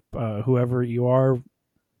I hope whoever you are,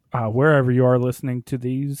 wherever you are listening to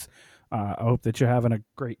these, I hope that you're having a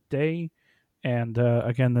great day. And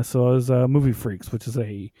again, this was Movie Freaks, which is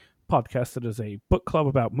a podcast that is a book club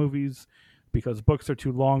about movies because books are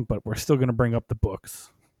too long, but we're still going to bring up the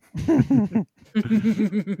books.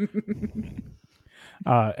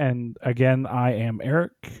 And again, I am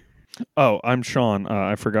Eric. Oh, I'm Sean.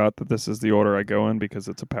 I forgot that this is the order I go in because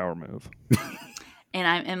it's a power move. And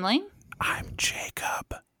I'm Emily. I'm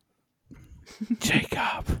Jacob.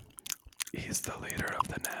 Jacob. He's the leader of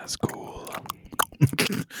the Nazgul.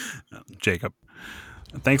 Jacob.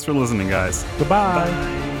 Thanks for listening, guys. Goodbye.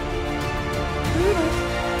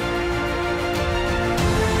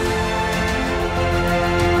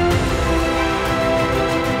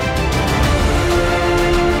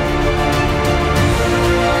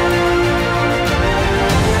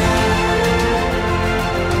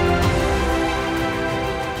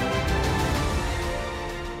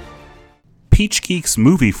 Peach Geeks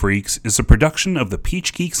Movie Freaks is a production of the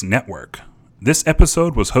Peach Geeks Network. This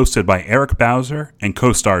episode was hosted by Eric Bowser and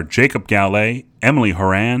co-starred Jacob Gallet, Emily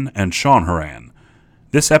Horan, and Sean Horan.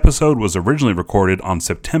 This episode was originally recorded on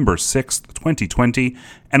September 6th, 2020,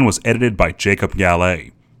 and was edited by Jacob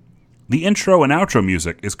Gallet. The intro and outro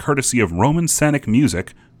music is courtesy of Roman Scenic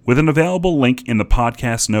Music, with an available link in the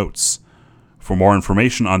podcast notes. For more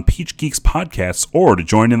information on Peach Geeks podcasts or to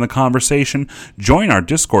join in the conversation, join our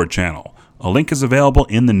Discord channel. A link is available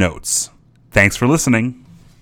in the notes. Thanks for listening.